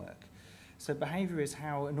framework. So behaviour is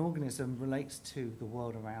how an organism relates to the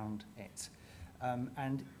world around it.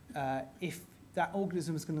 If that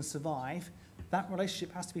organism is going to survive, that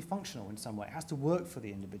relationship has to be functional in some way. It has to work for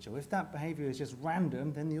the individual. If that behaviour is just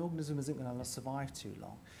random, then the organism isn't going to survive too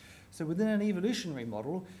long. So within an evolutionary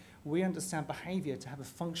model, we understand behaviour to have a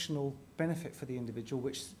functional benefit for the individual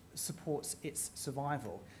which supports its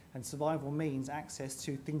survival. And survival means access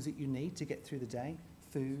to things that you need to get through the day: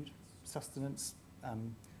 food, sustenance,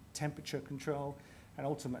 temperature control, and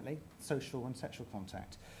ultimately social and sexual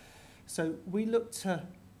contact. So we look to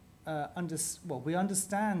we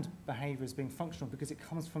understand behaviour as being functional because it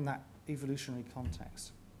comes from that evolutionary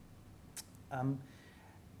context.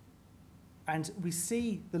 And we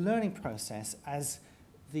see the learning process as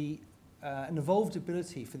an evolved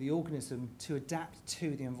ability for the organism to adapt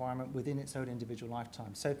to the environment within its own individual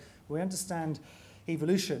lifetime. So we understand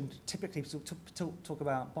evolution, typically talk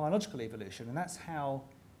about biological evolution, and that's how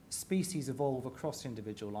species evolve across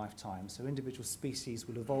individual lifetimes. So individual species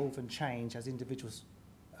will evolve and change as individual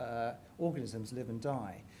organisms live and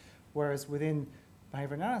die. Whereas within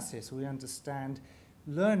behaviour analysis, we understand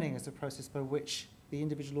learning as a process by which the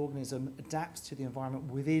individual organism adapts to the environment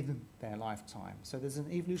within their lifetime. So there's an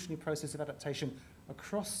evolutionary process of adaptation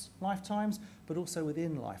across lifetimes, but also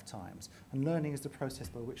within lifetimes. And learning is the process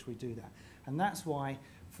by which we do that. And that's why,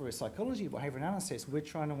 for a psychology of behaviour analysis, we're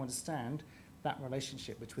trying to understand that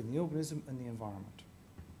relationship between the organism and the environment.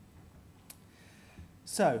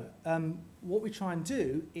 So what we try and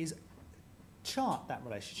do is chart that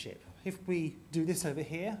relationship. If we do this over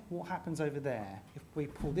here, what happens over there? If we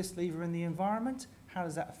pull this lever in the environment, how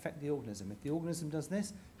does that affect the organism? If the organism does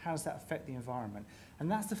this, how does that affect the environment? And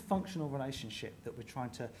that's the functional relationship that we're trying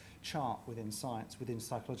to chart within science, within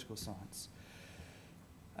psychological science.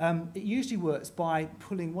 It usually works by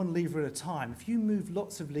pulling one lever at a time. If you move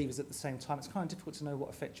lots of levers at the same time, it's kind of difficult to know what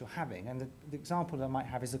effect you're having. And the example I might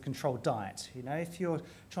have is a controlled diet. You know, if you're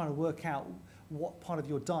trying to work out what part of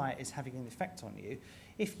your diet is having an effect on you,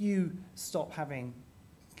 if you stop having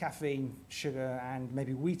caffeine, sugar, and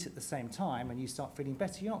maybe wheat at the same time, and you start feeling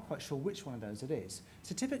better, you're not quite sure which one of those it is.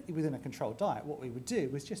 So typically within a controlled diet, what we would do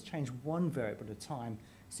was just change one variable at a time,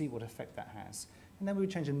 see what effect that has. And then we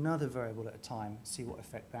would change another variable at a time, see what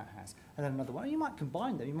effect that has. And then another one. You might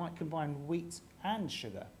combine them. You might combine wheat and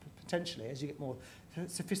sugar, potentially, as you get more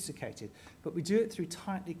sophisticated. But we do it through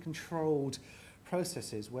tightly controlled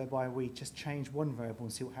processes whereby we just change one variable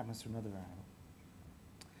and see what happens to another variable.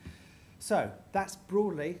 So that's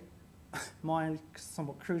broadly my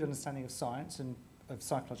somewhat crude understanding of science and of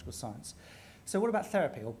psychological science. So what about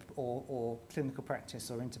therapy or clinical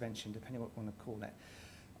practice or intervention, depending on what you want to call it?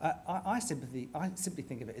 I simply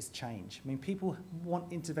think of it as change. I mean, people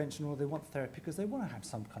want intervention or they want therapy because they want to have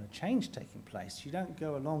some kind of change taking place. You don't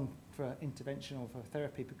go along for intervention or for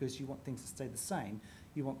therapy because you want things to stay the same.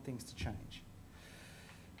 You want things to change.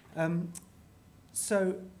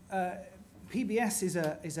 PBS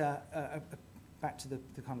is back to the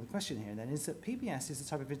kind of the question here then, is that PBS is a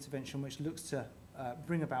type of intervention which looks to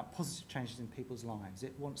bring about positive changes in people's lives.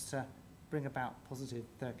 It wants to bring about positive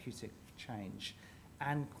therapeutic change,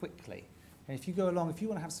 and quickly. And if you go along, if you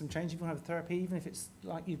want to have some change, if you want to have therapy, even if it's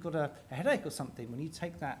like you've got a headache or something, when you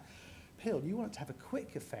take that pill, you want it to have a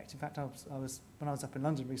quick effect. In fact, when I was up in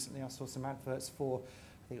London recently, I saw some adverts for,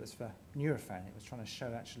 I think it was for Nurofen. It was trying to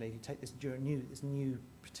show actually, if you take this new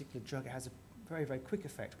particular drug, it has a very, very quick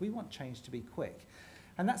effect. We want change to be quick.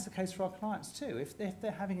 And that's the case for our clients too. If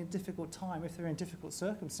they're having a difficult time, if they're in difficult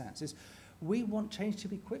circumstances, we want change to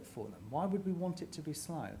be quick for them. Why would we want it to be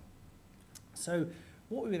slow? So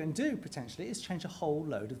what we would then do potentially is change a whole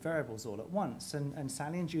load of variables all at once. And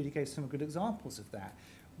Sally and Judy gave some good examples of that.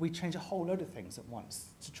 We change a whole load of things at once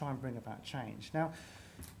to try and bring about change. Now,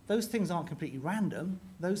 those things aren't completely random.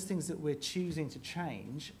 Those things that we're choosing to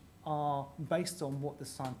change are based on what the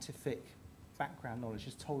scientific background knowledge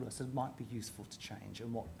has told us that might be useful to change,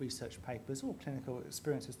 and what research papers or clinical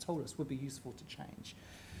experience has told us would be useful to change.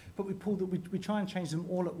 But we try and change them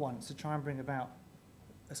all at once to try and bring about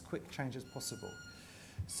as quick change as possible.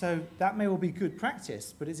 So that may well be good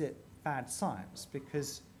practice, but is it bad science?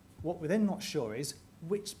 Because what we're then not sure is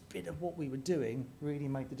which bit of what we were doing really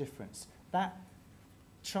made the difference. That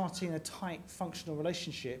charting a tight functional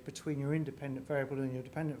relationship between your independent variable and your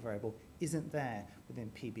dependent variable isn't there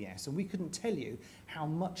within PBS. And we couldn't tell you how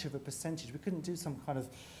much of a percentage, we couldn't do some kind of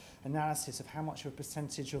analysis of how much of a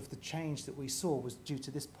percentage of the change that we saw was due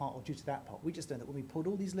to this part or due to that part. We just know that when we pulled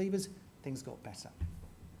all these levers, things got better.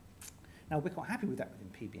 Now, we're quite happy with that within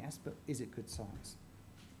PBS, but is it good science?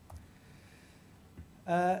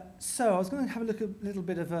 So I was going to have a look at a little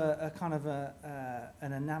bit of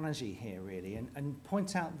an analogy here, really, and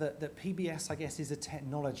point out that PBS, I guess, is a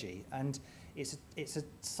technology, and it's a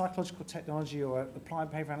psychological technology or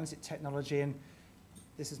applied behaviour analytic technology, and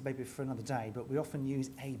this is maybe for another day, but we often use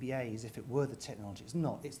ABA as if it were the technology. It's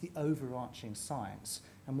not. It's the overarching science,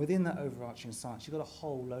 and within that overarching science, you've got a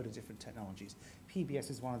whole load of different technologies. PBS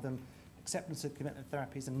is one of them. Acceptance and commitment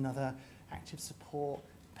therapy is another. Active support,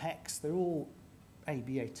 PECs, they're all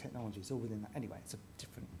ABA technologies, all within that. Anyway, it's a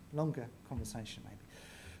different, longer conversation maybe.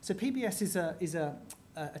 So PBS is a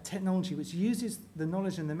technology which uses the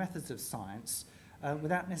knowledge and the methods of science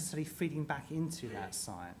without necessarily feeding back into that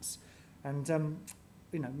science. And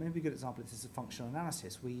maybe a good example of this is a functional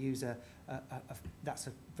analysis. We use that's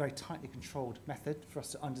a very tightly controlled method for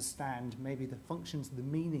us to understand maybe the functions, the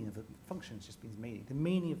meaning of it. Functions just means meaning, the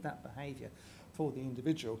meaning of that behaviour for the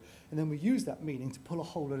individual, and then we use that meaning to pull a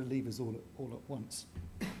whole load of levers all at once,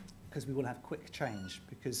 because we will have quick change,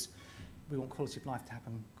 because we want quality of life to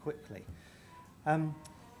happen quickly.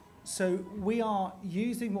 So we are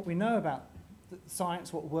using what we know about the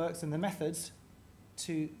science, what works, and the methods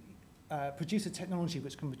to produce a technology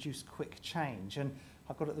which can produce quick change. And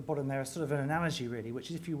I've got at the bottom there a sort of an analogy, really, which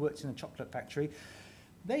is if you worked in a chocolate factory,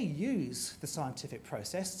 they use the scientific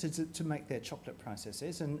process to make their chocolate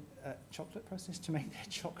processes, and to make their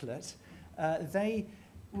chocolate. They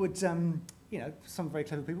would, some very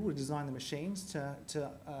clever people would design the machines to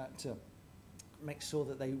make sure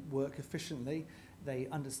that they work efficiently. They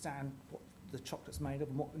understand what the chocolate's made of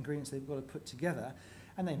and what ingredients they've got to put together,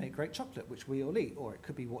 and they make great chocolate, which we all eat, or it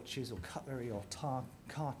could be watches or cutlery or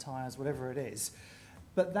car tyres, whatever it is.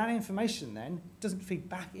 But that information then doesn't feed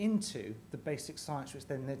back into the basic science which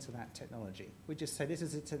then led to that technology. We just say this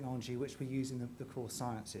is a technology which we use in the core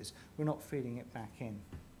sciences. We're not feeding it back in.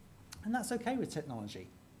 And that's okay with technology.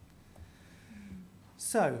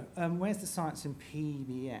 So where's the science in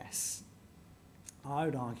PBS? I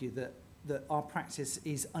would argue that our practice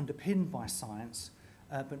is underpinned by science,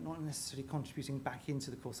 but not necessarily contributing back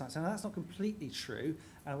into the core science. And that's not completely true.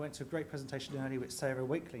 I went to a great presentation earlier which Sarah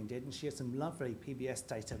Wakeling did, and she had some lovely PBS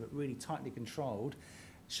data, but really tightly controlled,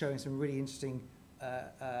 showing some really interesting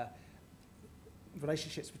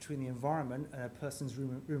relationships between the environment and a person's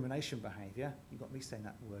rumination behaviour. You've got me saying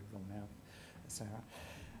that word wrong now, Sarah.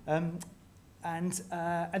 And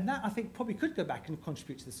that, I think, probably could go back and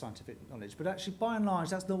contribute to the scientific knowledge. But actually, by and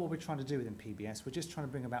large, that's not what we're trying to do within PBS. We're just trying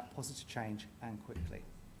to bring about positive change and quickly.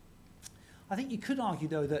 I think you could argue,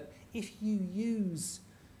 though, that if you use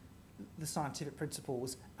the scientific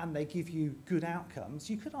principles and they give you good outcomes,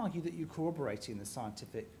 you could argue that you're corroborating the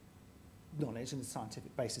scientific knowledge and the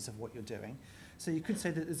scientific basis of what you're doing. So you could say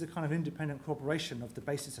that there's a kind of independent corroboration of the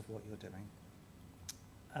basis of what you're doing.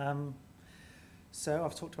 So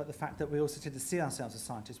I've talked about the fact that we also tend to see ourselves as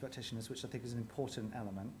scientists, practitioners, which I think is an important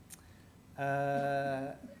element.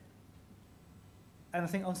 And I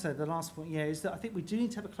think also the last point, is that I think we do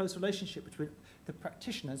need to have a close relationship between the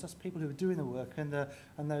practitioners, us people who are doing the work, and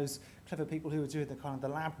those clever people who are doing the kind of the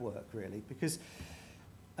lab work, really, because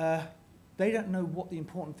they don't know what the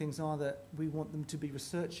important things are that we want them to be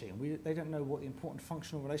researching. They don't know what the important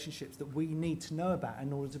functional relationships that we need to know about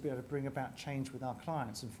in order to be able to bring about change with our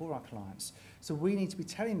clients and for our clients. So we need to be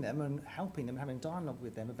telling them and helping them, having dialogue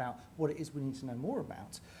with them about what it is we need to know more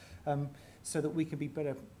about, so that we can be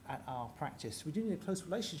better at our practice. We do need a close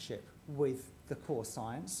relationship with the core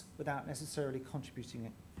science without necessarily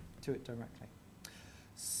contributing to it directly.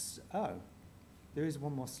 So, there is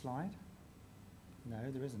one more slide. No,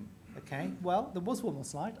 there isn't. Okay, well, there was one more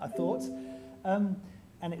slide, I thought. And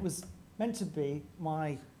it was meant to be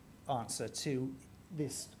my answer to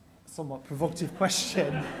this somewhat provocative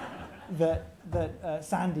question that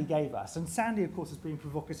Sandy gave us. And Sandy, of course, has been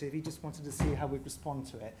provocative. He just wanted to see how we'd respond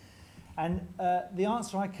to it. And the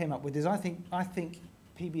answer I came up with is I think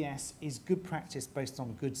PBS is good practice based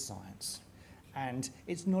on good science. And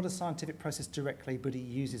it's not a scientific process directly, but it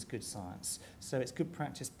uses good science. So it's good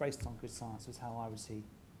practice based on good science is how I would see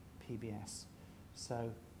PBS.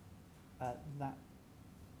 So that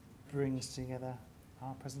brings together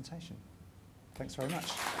our presentation. Thanks very much.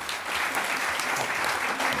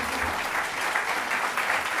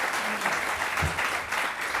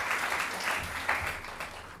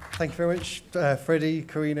 Thank you very much, Freddie,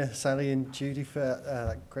 Corinna, Sally and Judy for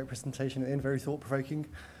that great presentation and very thought-provoking.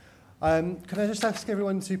 Can I just ask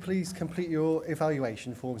everyone to please complete your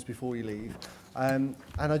evaluation forms before you leave? And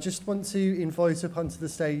I just want to invite up onto the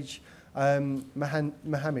stage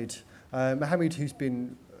Mohammed. Mohammed, who's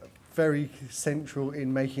been very central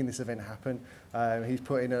in making this event happen. He's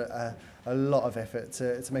put in a lot of effort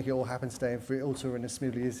to make it all happen today and for it all to run as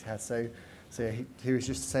smoothly as it has. So here is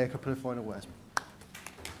just to say a couple of final words.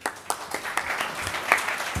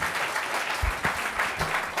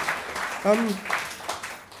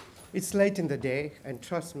 It's late in the day, and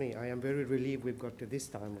trust me, I am very relieved we've got to this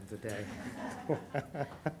time of the day.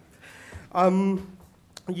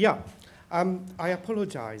 I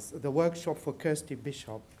apologize. The workshop for Kirsty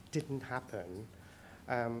Bishop didn't happen,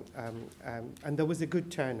 and there was a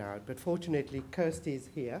good turnout. But fortunately, Kirsty is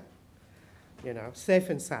here, safe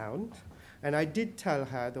and sound. And I did tell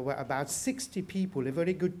her there were about 60 people, a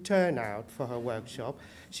very good turnout for her workshop.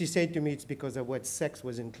 She said to me it's because the word sex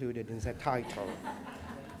was included in the title.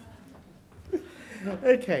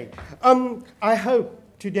 Okay. I hope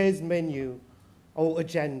today's menu or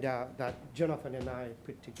agenda that Jonathan and I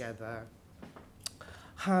put together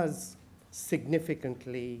has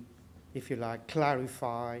significantly, if you like,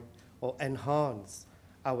 clarified or enhanced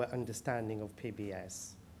our understanding of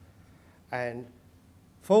PBS. And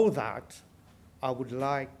for that, I would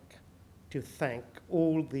like to thank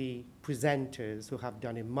all the presenters who have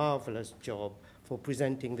done a marvelous job for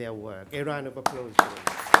presenting their work. A round of applause, please.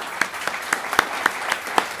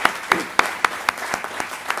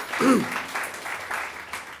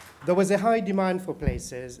 There was a high demand for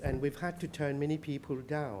places, and we've had to turn many people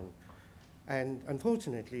down. And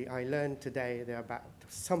unfortunately, I learned today that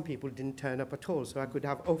some people didn't turn up at all, so I could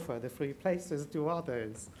have offered the free places to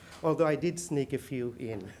others, although I did sneak a few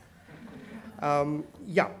in.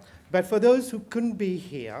 But for those who couldn't be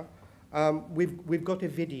here, we've got a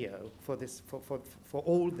video for this for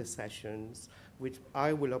all the sessions, which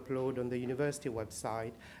I will upload on the university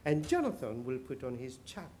website, and Jonathan will put on his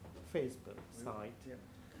chat Facebook site,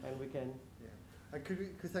 and we can. And could we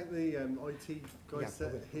thank the IT guys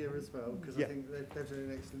here as well, because I think they've done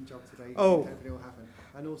an excellent job today. Oh. Hopefully it will happen.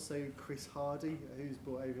 And also Chris Hardy, who's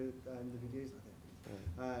brought over the videos,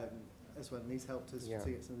 I think, as well, and he's helped us to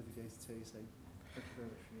get some of the videos too. So thank you very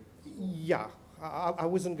much for your I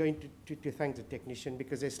wasn't going to thank the technician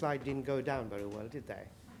because their slide didn't go down very well, did they?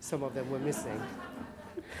 Some of them were missing.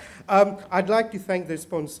 I'd like to thank the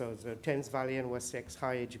sponsors, Thames Valley and Wessex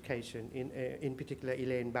Higher Education, in particular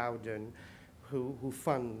Elaine Bowden, who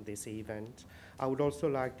fund this event. I would also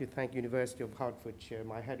like to thank University of Hertfordshire,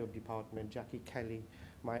 my head of department, Jackie Kelly,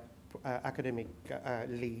 my academic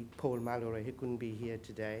lead, Paul Mallory, who couldn't be here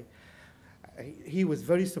today. He was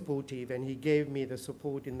very supportive, and he gave me the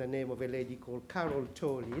support in the name of a lady called Carol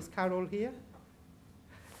Tolley. Is Carol here?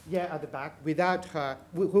 Yeah, at the back. Without her,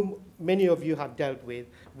 whom many of you have dealt with,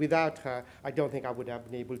 without her, I don't think I would have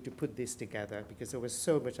been able to put this together because there was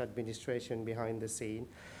so much administration behind the scene.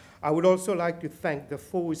 I would also like to thank the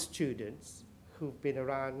 4 students who've been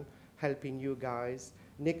around helping you guys,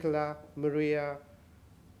 Nicola, Maria,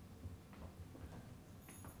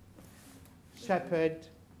 Shepherd,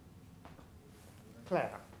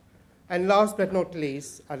 Claire. And last but not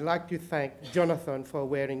least, I'd like to thank Jonathan for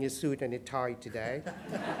wearing a suit and a tie today.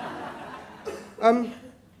 I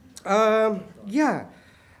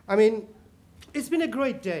mean, it's been a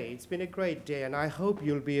great day. It's been a great day, and I hope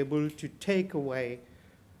you'll be able to take away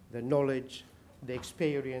the knowledge, the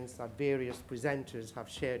experience that various presenters have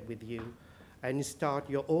shared with you, and start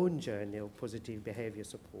your own journey of positive behavior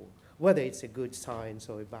support, whether it's a good science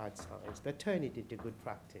or a bad science, but turn it into good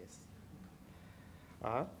practice.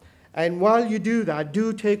 And while you do that,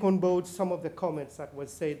 do take on board some of the comments that were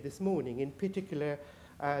said this morning, in particular,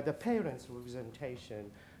 the parents' representation.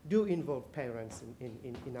 Do involve parents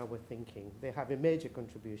in our thinking. They have a major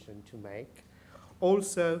contribution to make.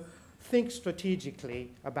 Also, think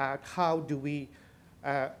strategically about how do we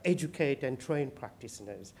educate and train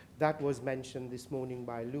practitioners. That was mentioned this morning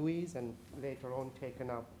by Louise and later on taken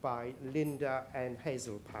up by Linda and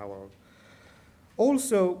Hazel Powell.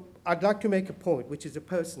 Also, I'd like to make a point, which is a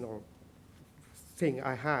personal thing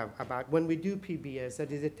I have about when we do PBS, there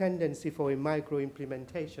is a tendency for a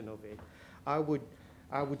micro-implementation of it. I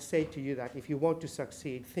would say to you that if you want to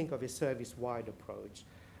succeed, think of a service-wide approach.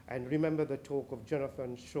 And remember the talk of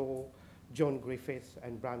Jonathan Shaw, John Griffith,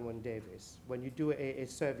 and Branwen Davis. When you do a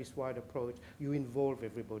service-wide approach, you involve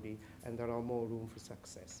everybody, and there are more room for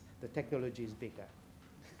success. The technology is bigger.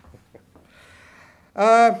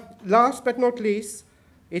 Last but not least,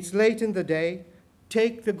 it's late in the day.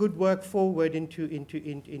 Take the good work forward into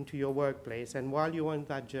your workplace, and while you're on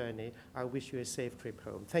that journey, I wish you a safe trip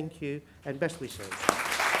home. Thank you, and best wishes.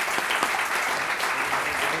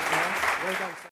 Well done.